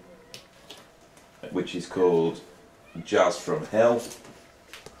album, which is called Jazz from Hell.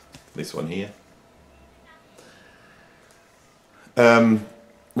 This one here.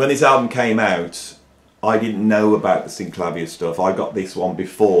 When this album came out, I didn't know about the synclavier stuff. I got this one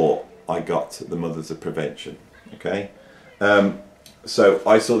before I got the Mothers of Prevention. Okay, so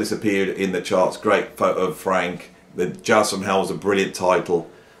I saw this appeared in the charts. Great photo of Frank. The Jazz from Hell was a brilliant title.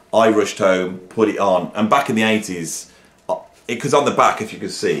 I rushed home, put it on, and back in the 80s, because on the back, if you can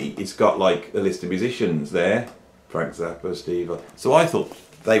see, it's got like a list of musicians there. Frank Zappa, Steve. So I thought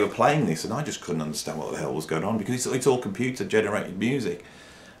they were playing this, and I just couldn't understand what the hell was going on, because it's all computer generated music,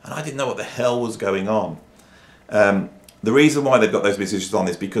 and I didn't know what the hell was going on. The reason why they've got those musicians on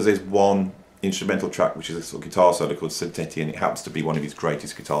is because there's one instrumental track which is a sort of guitar solo called Symphony, and it happens to be one of his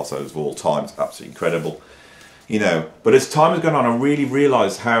greatest guitar solos of all time. It's absolutely incredible, you know. But as time has gone on, I really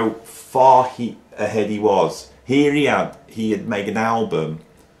realised how far ahead he was. Here he had made an album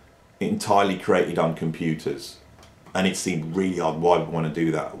entirely created on computers, and it seemed really odd. Why would we want to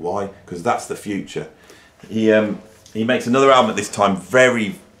do that? Why? Because that's the future. He makes another album at this time,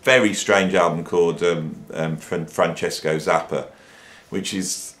 very strange album called Francesco Zappa, which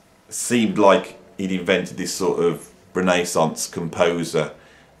seemed like he'd invented this sort of Renaissance composer,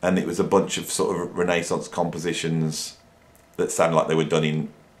 and it was a bunch of sort of Renaissance compositions that sounded like they were done in,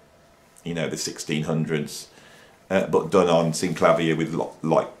 you know, the 1600s, but done on synclavier with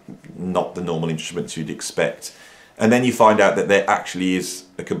like not the normal instruments you'd expect. And then you find out that there actually is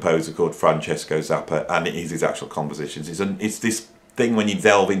a composer called Francesco Zappa, and it is his actual compositions. It's this thing when you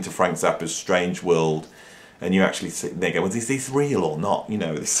delve into Frank Zappa's strange world, and you actually sit there going, well, is this real or not? You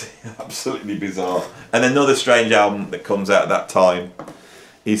know, it's absolutely bizarre. And another strange album that comes out at that time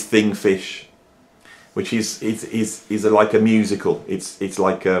is Thingfish, which is like a musical. It's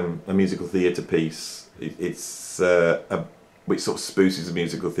like a musical theatre piece. Which sort of spoofs a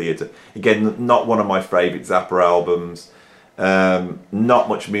musical theatre. Again, not one of my favourite Zappa albums. Not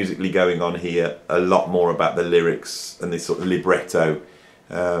much musically going on here. A lot more about the lyrics and this sort of libretto.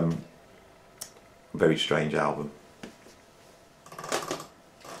 Very strange album.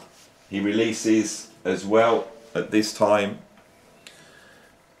 He releases as well at this time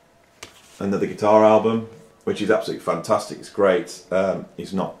another guitar album, which is absolutely fantastic. It's great.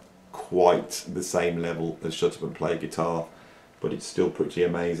 It's not quite the same level as Shut Up and Play Guitar, but it's still pretty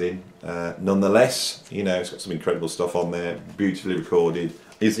amazing. Nonetheless, you know, it's got some incredible stuff on there, beautifully recorded.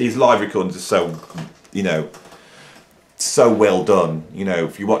 His live recordings are so, you know, so well done. You know,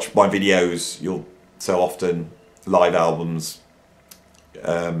 if you watch my videos, you'll so often live albums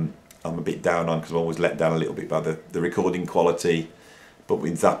I'm a bit down on, because I'm always let down a little bit by the recording quality. But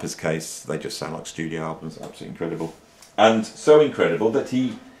in Zappa's case, they just sound like studio albums. Absolutely incredible. And so incredible that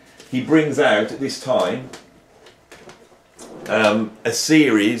he brings out at this time a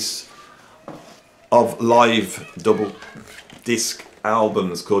series of live double disc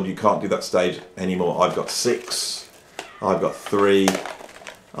albums called You Can't Do That Stage Anymore. I've got 6, I've got 3,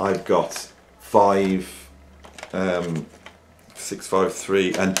 I've got 5, 6, 5,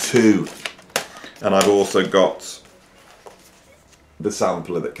 3 and 2, and I've also got the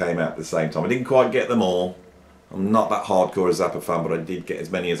sampler that came out at the same time. I didn't quite get them all. I'm not that hardcore a Zappa fan, but I did get as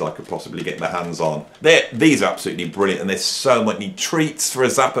many as I could possibly get my hands on. These are absolutely brilliant, and there's so many treats for a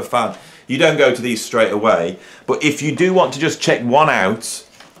Zappa fan. You don't go to these straight away, but if you do want to just check one out,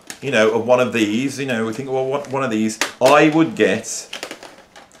 you know, of one of these, you know, we think, well, what one of these, I would get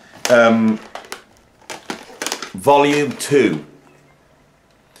Volume 2,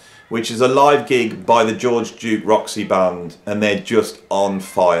 which is a live gig by the George Duke Roxy Band, and they're just on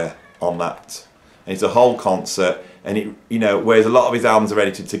fire on that. And it's a whole concert. And it, you know, whereas a lot of his albums are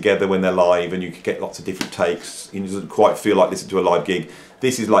edited together when they're live, and you can get lots of different takes. It doesn't quite feel like listening to a live gig.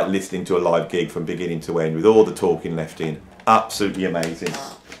 This is like listening to a live gig from beginning to end with all the talking left in. Absolutely amazing.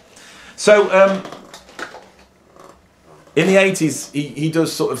 So in the 80s, he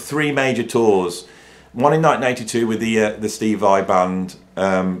does sort of 3 major tours. One in 1982 with the Steve Vai band.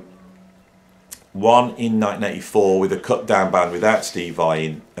 One in 1984 with a cut down band without Steve Vai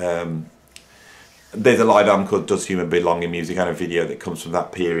in. There's a live album called Does Human Belong in Music and a video that comes from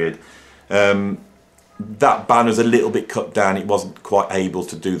that period. That band was a little bit cut down. It wasn't quite able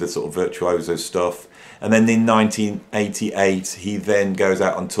to do the sort of virtuoso stuff. And then in 1988, he then goes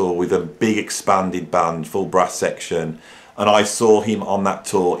out on tour with a big expanded band, full brass section. And I saw him on that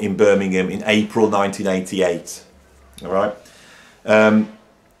tour in Birmingham in April 1988. All right. And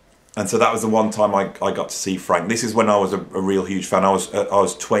so that was the one time I got to see Frank. This is when I was a real huge fan. I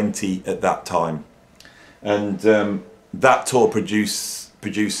was 20 at that time. And that tour produces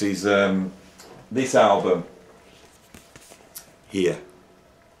this album here,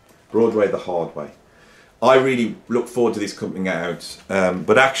 Broadway the Hard Way. I really look forward to this coming out,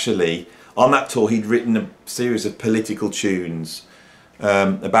 but actually on that tour he'd written a series of political tunes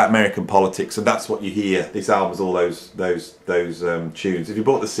about American politics, and that's what you hear. This album's all those tunes. If you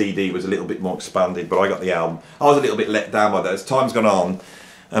bought the CD, it was a little bit more expanded, but I got the album. I was a little bit let down by that. As time's gone on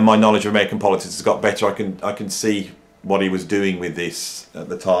and my knowledge of American politics has got better, I can see what he was doing with this at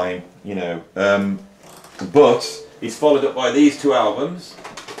the time, you know. But it's followed up by these 2 albums,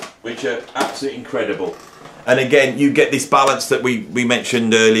 which are absolutely incredible. And again, you get this balance that we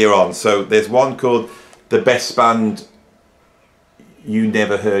mentioned earlier on. So there's one called The Best Band You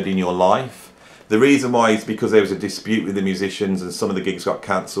Never Heard in Your Life. The reason why is because there was a dispute with the musicians and some of the gigs got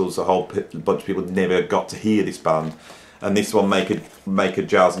cancelled, so a whole bunch of people never got to hear this band. And this one, Make a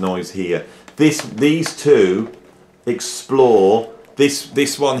Jazz Noise Here. These 2 explore,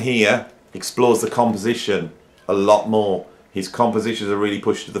 this one here explores the composition a lot more. His compositions are really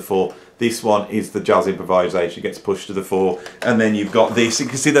pushed to the fore. This one is the jazz improvisation, gets pushed to the fore. And then you've got this, you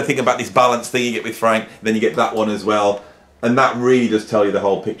can see the thing about this balance thing you get with Frank, then you get that one as well. And that really does tell you the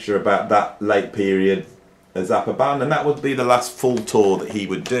whole picture about that late period Zappa band, and that would be the last full tour that he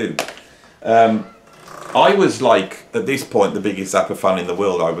would do. I was like, at this point, the biggest Zappa fan in the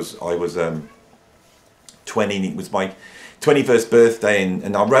world. I was 20, and it was my 21st birthday,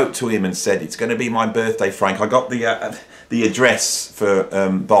 and I wrote to him and said, it's going to be my birthday, Frank. I got the address for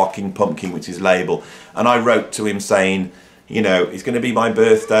Barking Pumpkin, which is his label, and I wrote to him saying, you know, it's going to be my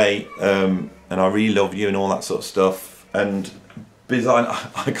birthday, and I really love you and all that sort of stuff. And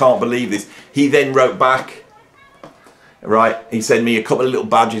I can't believe this. He then wrote back, right, he sent me a couple of little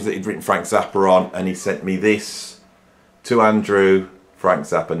badges that he'd written Frank Zappa on, and he sent me this to Andrew, Frank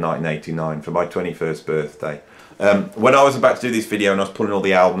Zappa 1989 for my 21st birthday. When I was about to do this video and I was pulling all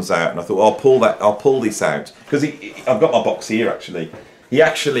the albums out, and I thought, well, I'll pull this out, because I've got my box here actually. He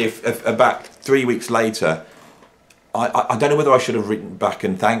actually, about 3 weeks later, I don't know whether I should have written back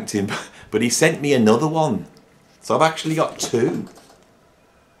and thanked him, but he sent me another one. So I've actually got 2.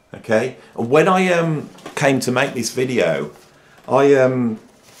 Okay, and when I came to make this video, I you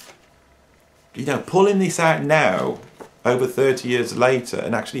know, pulling this out now, over 30 years later,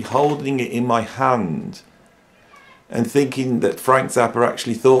 and actually holding it in my hand, and thinking that Frank Zappa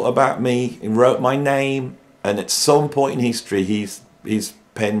actually thought about me and wrote my name, and at some point in history, his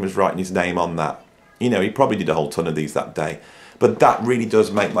pen was writing his name on that. You know, he probably did a whole ton of these that day, but that really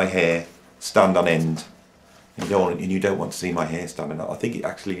does make my hair stand on end. You don't want to see my hair standing up. I think it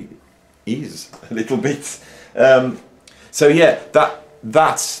actually is a little bit. So yeah,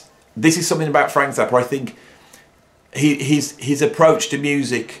 this is something about Frank Zappa. I think his approach to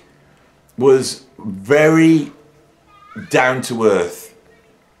music was very down to earth.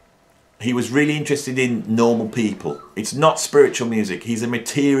 He was really interested in normal people. It's not spiritual music. He's a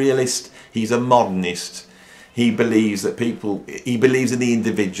materialist. He's a modernist. He believes that he believes in the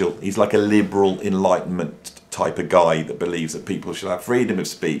individual. He's like a liberal Enlightenment type of guy that believes that people should have freedom of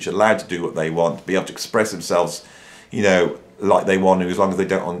speech, allowed to do what they want, be able to express themselves, you know, like they want to, as long as they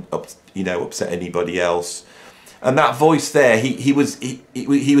don't, you know, upset anybody else. And that voice there, he was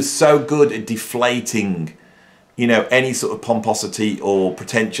so good at deflating, you know, any sort of pomposity or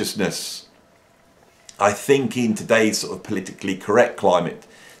pretentiousness. I think in today's sort of politically correct climate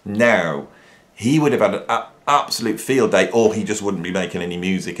now, he would have had an absolute field day, or he just wouldn't be making any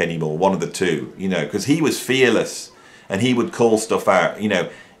music anymore, one of the two, you know, because he was fearless and he would call stuff out. You know,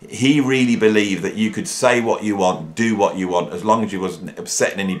 he really believed that you could say what you want, do what you want, as long as you wasn't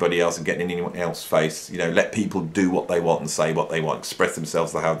upsetting anybody else and getting in anyone else's face. You know, let people do what they want and say what they want, express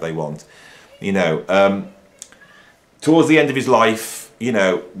themselves how they want, you know. towards the end of his life, you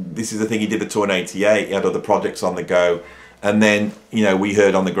know, this is the thing, he did the tour in '88, he had other projects on the go, and then, you know, we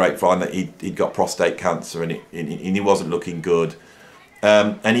heard on the grapevine that he'd got prostate cancer, and he wasn't looking good.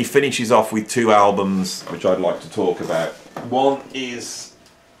 And he finishes off with 2 albums, which I'd like to talk about. One is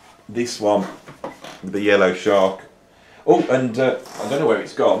this one, The Yellow Shark. Oh, and I don't know where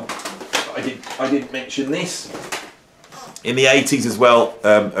it's gone. I didn't mention this. In the 80s as well,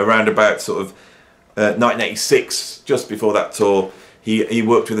 around about sort of 1986, just before that tour, he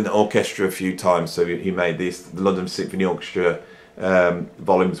worked with an orchestra a few times. So he made this, the London Symphony Orchestra,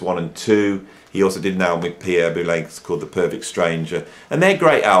 volumes 1 and 2. He also did an album with Pierre Boulez called The Perfect Stranger. And they're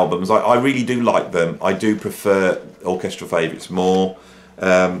great albums. I really do like them. I do prefer orchestral favourites more.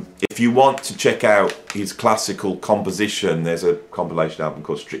 If you want to check out his classical composition, there's a compilation album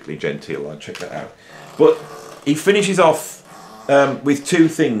called Strictly Genteel. I'll check that out. But he finishes off with 2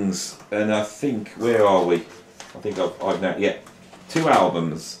 things. And I think, where are we? I think I've now, yeah, 2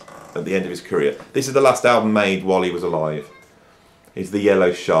 albums at the end of his career. This is the last album made while he was alive. It's The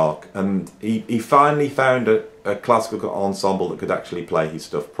Yellow Shark, and he finally found a classical ensemble that could actually play his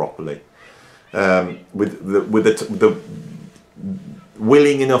stuff properly, with the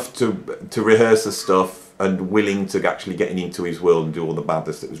willing enough to rehearse the stuff and willing to actually get into his world and do all the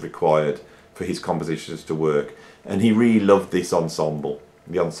madness that was required for his compositions to work. And he really loved this ensemble,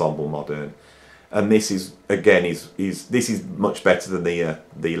 the Ensemble Moderne. And this is, again, this is much better than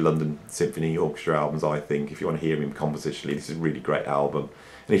the London Symphony Orchestra albums, I think. If you want to hear him compositionally, this is a really great album.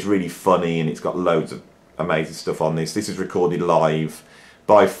 And it's really funny, and it's got loads of amazing stuff on this. This is recorded live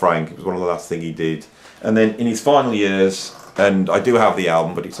by Frank. It was one of the last things he did. And then in his final years, and I do have the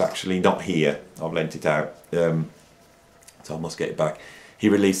album, but it's actually not here. I've lent it out, so I must get it back. He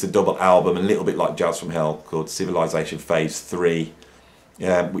released a double album, a little bit like Jazz from Hell, called Civilization Phase 3.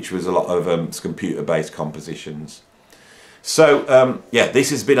 Which was a lot of computer-based compositions. So, yeah,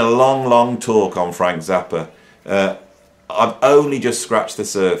 this has been a long talk on Frank Zappa. I've only just scratched the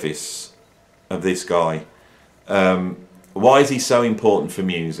surface of this guy. Why is he so important for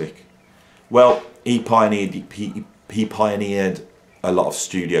music? Well, he pioneered a lot of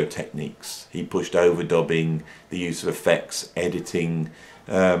studio techniques. He pushed overdubbing, the use of effects, editing.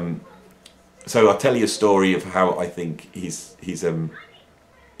 So I'll tell you a story of how I think his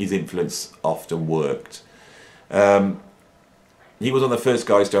influence often worked. He was one of the first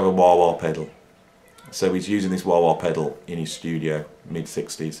guys to have a wah-wah pedal. So he's using this wah-wah pedal in his studio,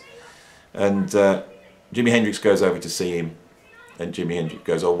 mid-60s. And Jimi Hendrix goes over to see him, and Jimi Hendrix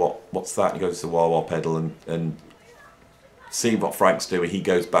goes, oh, what's that? And he goes to the wah-wah pedal, and seeing what Frank's doing, he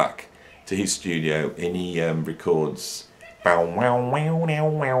goes back to his studio and he records that.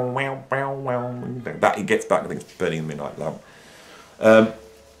 He gets back, I think it's Burning the Midnight Lamp.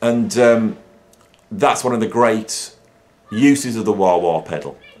 And that's one of the great uses of the wah-wah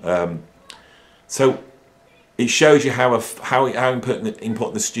pedal. So it shows you how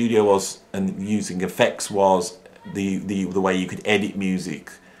important the studio was, and using effects was, the way you could edit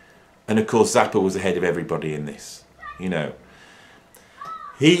music. And of course Zappa was ahead of everybody in this, you know.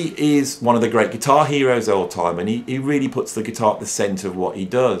 He is one of the great guitar heroes of all time, and he really puts the guitar at the centre of what he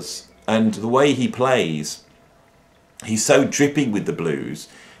does. And the way he plays, he's so dripping with the blues,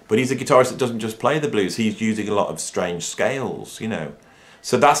 but he's a guitarist that doesn't just play the blues, he's using a lot of strange scales, you know.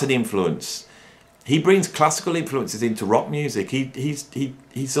 So that's an influence. He brings classical influences into rock music.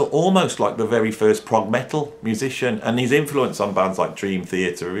 He's almost like the very first prog metal musician, and his influence on bands like Dream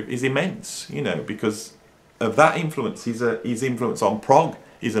Theater is immense, you know, because of that influence. His influence on prog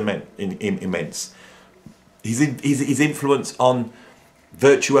is immense. His influence on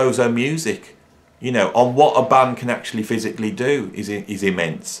virtuoso music, you know, on what a band can actually physically do is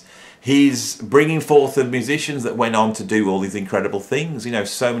immense. He's bringing forth the musicians that went on to do all these incredible things. You know,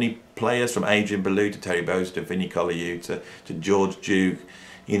 so many players, from Adrian Belew to Terry Bowes to Vinnie Colaiuta to George Duke,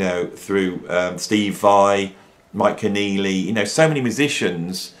 you know, through Steve Vai, Mike Keneally, you know, so many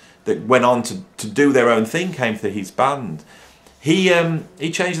musicians that went on to do their own thing came through his band. He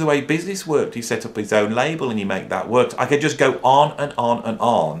changed the way business worked. He set up his own label and he made that work. I could just go on and on and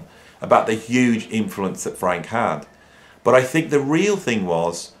on about the huge influence that Frank had. But I think the real thing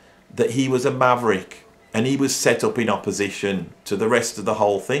was that he was a maverick, and he was set up in opposition to the rest of the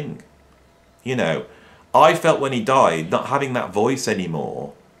whole thing. You know, I felt when he died, not having that voice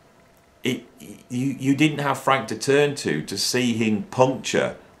anymore, you didn't have Frank to turn to see him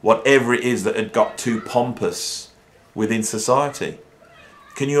puncture whatever it is that had got too pompous within society.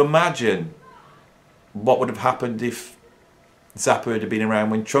 Can you imagine what would have happened if Zappa had been around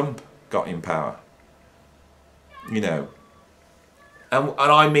when Trump got in power? You know, and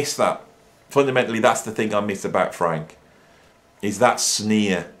I miss that. fundamentally, that's the thing I miss about Frank, is that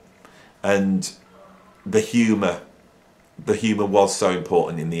sneer and the humour. The humour was so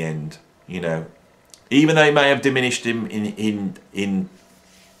important in the end, you know. Even though it may have diminished him in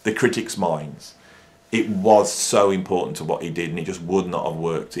the critics' minds, it was so important to what he did, and it just would not have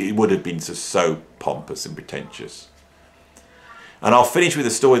worked. It would have been just so pompous and pretentious. And I'll finish with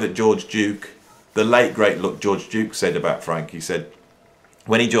a story that George Duke, the late great George Duke, said about Frank. He said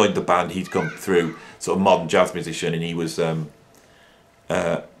when he joined the band, he'd come through sort of modern jazz musician, and he was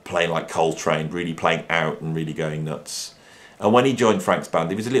playing like Coltrane, really playing out and really going nuts. And when he joined Frank's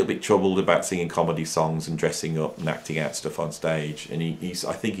band, he was a little bit troubled about singing comedy songs and dressing up and acting out stuff on stage. And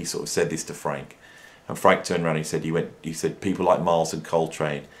I think he sort of said this to Frank. And Frank turned around and he said, people like Miles and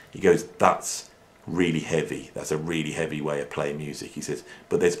Coltrane, he goes, that's really heavy. That's a really heavy way of playing music. He says,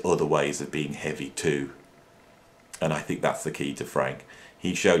 but there's other ways of being heavy too. And I think that's the key to Frank.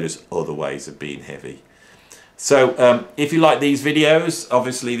 He showed us other ways of being heavy. So if you like these videos,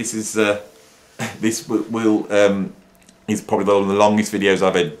 obviously this is this will is probably one of the longest videos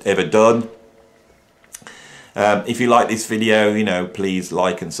I've ever done. If you like this video, you know, please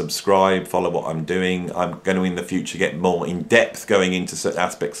like and subscribe, follow what I'm doing. I'm going to in the future get more in depth going into certain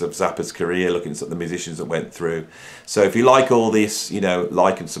aspects of Zappa's career, looking at the musicians that went through. So if you like all this, you know,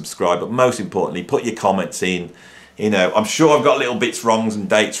 like and subscribe, but most importantly, put your comments in. You know, I'm sure I've got little bits wrong and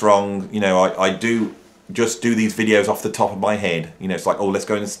dates wrong. You know, I do just do these videos off the top of my head. You know, it's like, oh, let's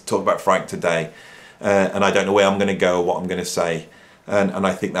go and talk about Frank today. And I don't know where I'm going to go or what I'm going to say. And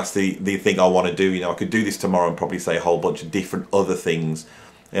I think that's the thing I want to do. You know, I could do this tomorrow and probably say a whole bunch of different other things.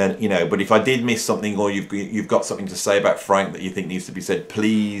 And, you know, but if I did miss something, or you've got something to say about Frank that you think needs to be said,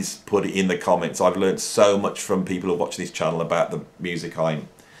 please put it in the comments. I've learned so much from people who watch this channel about the music I'm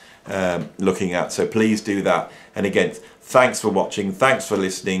looking at. So please do that. And again, thanks for watching, thanks for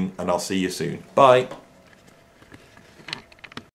listening, and I'll see you soon. Bye.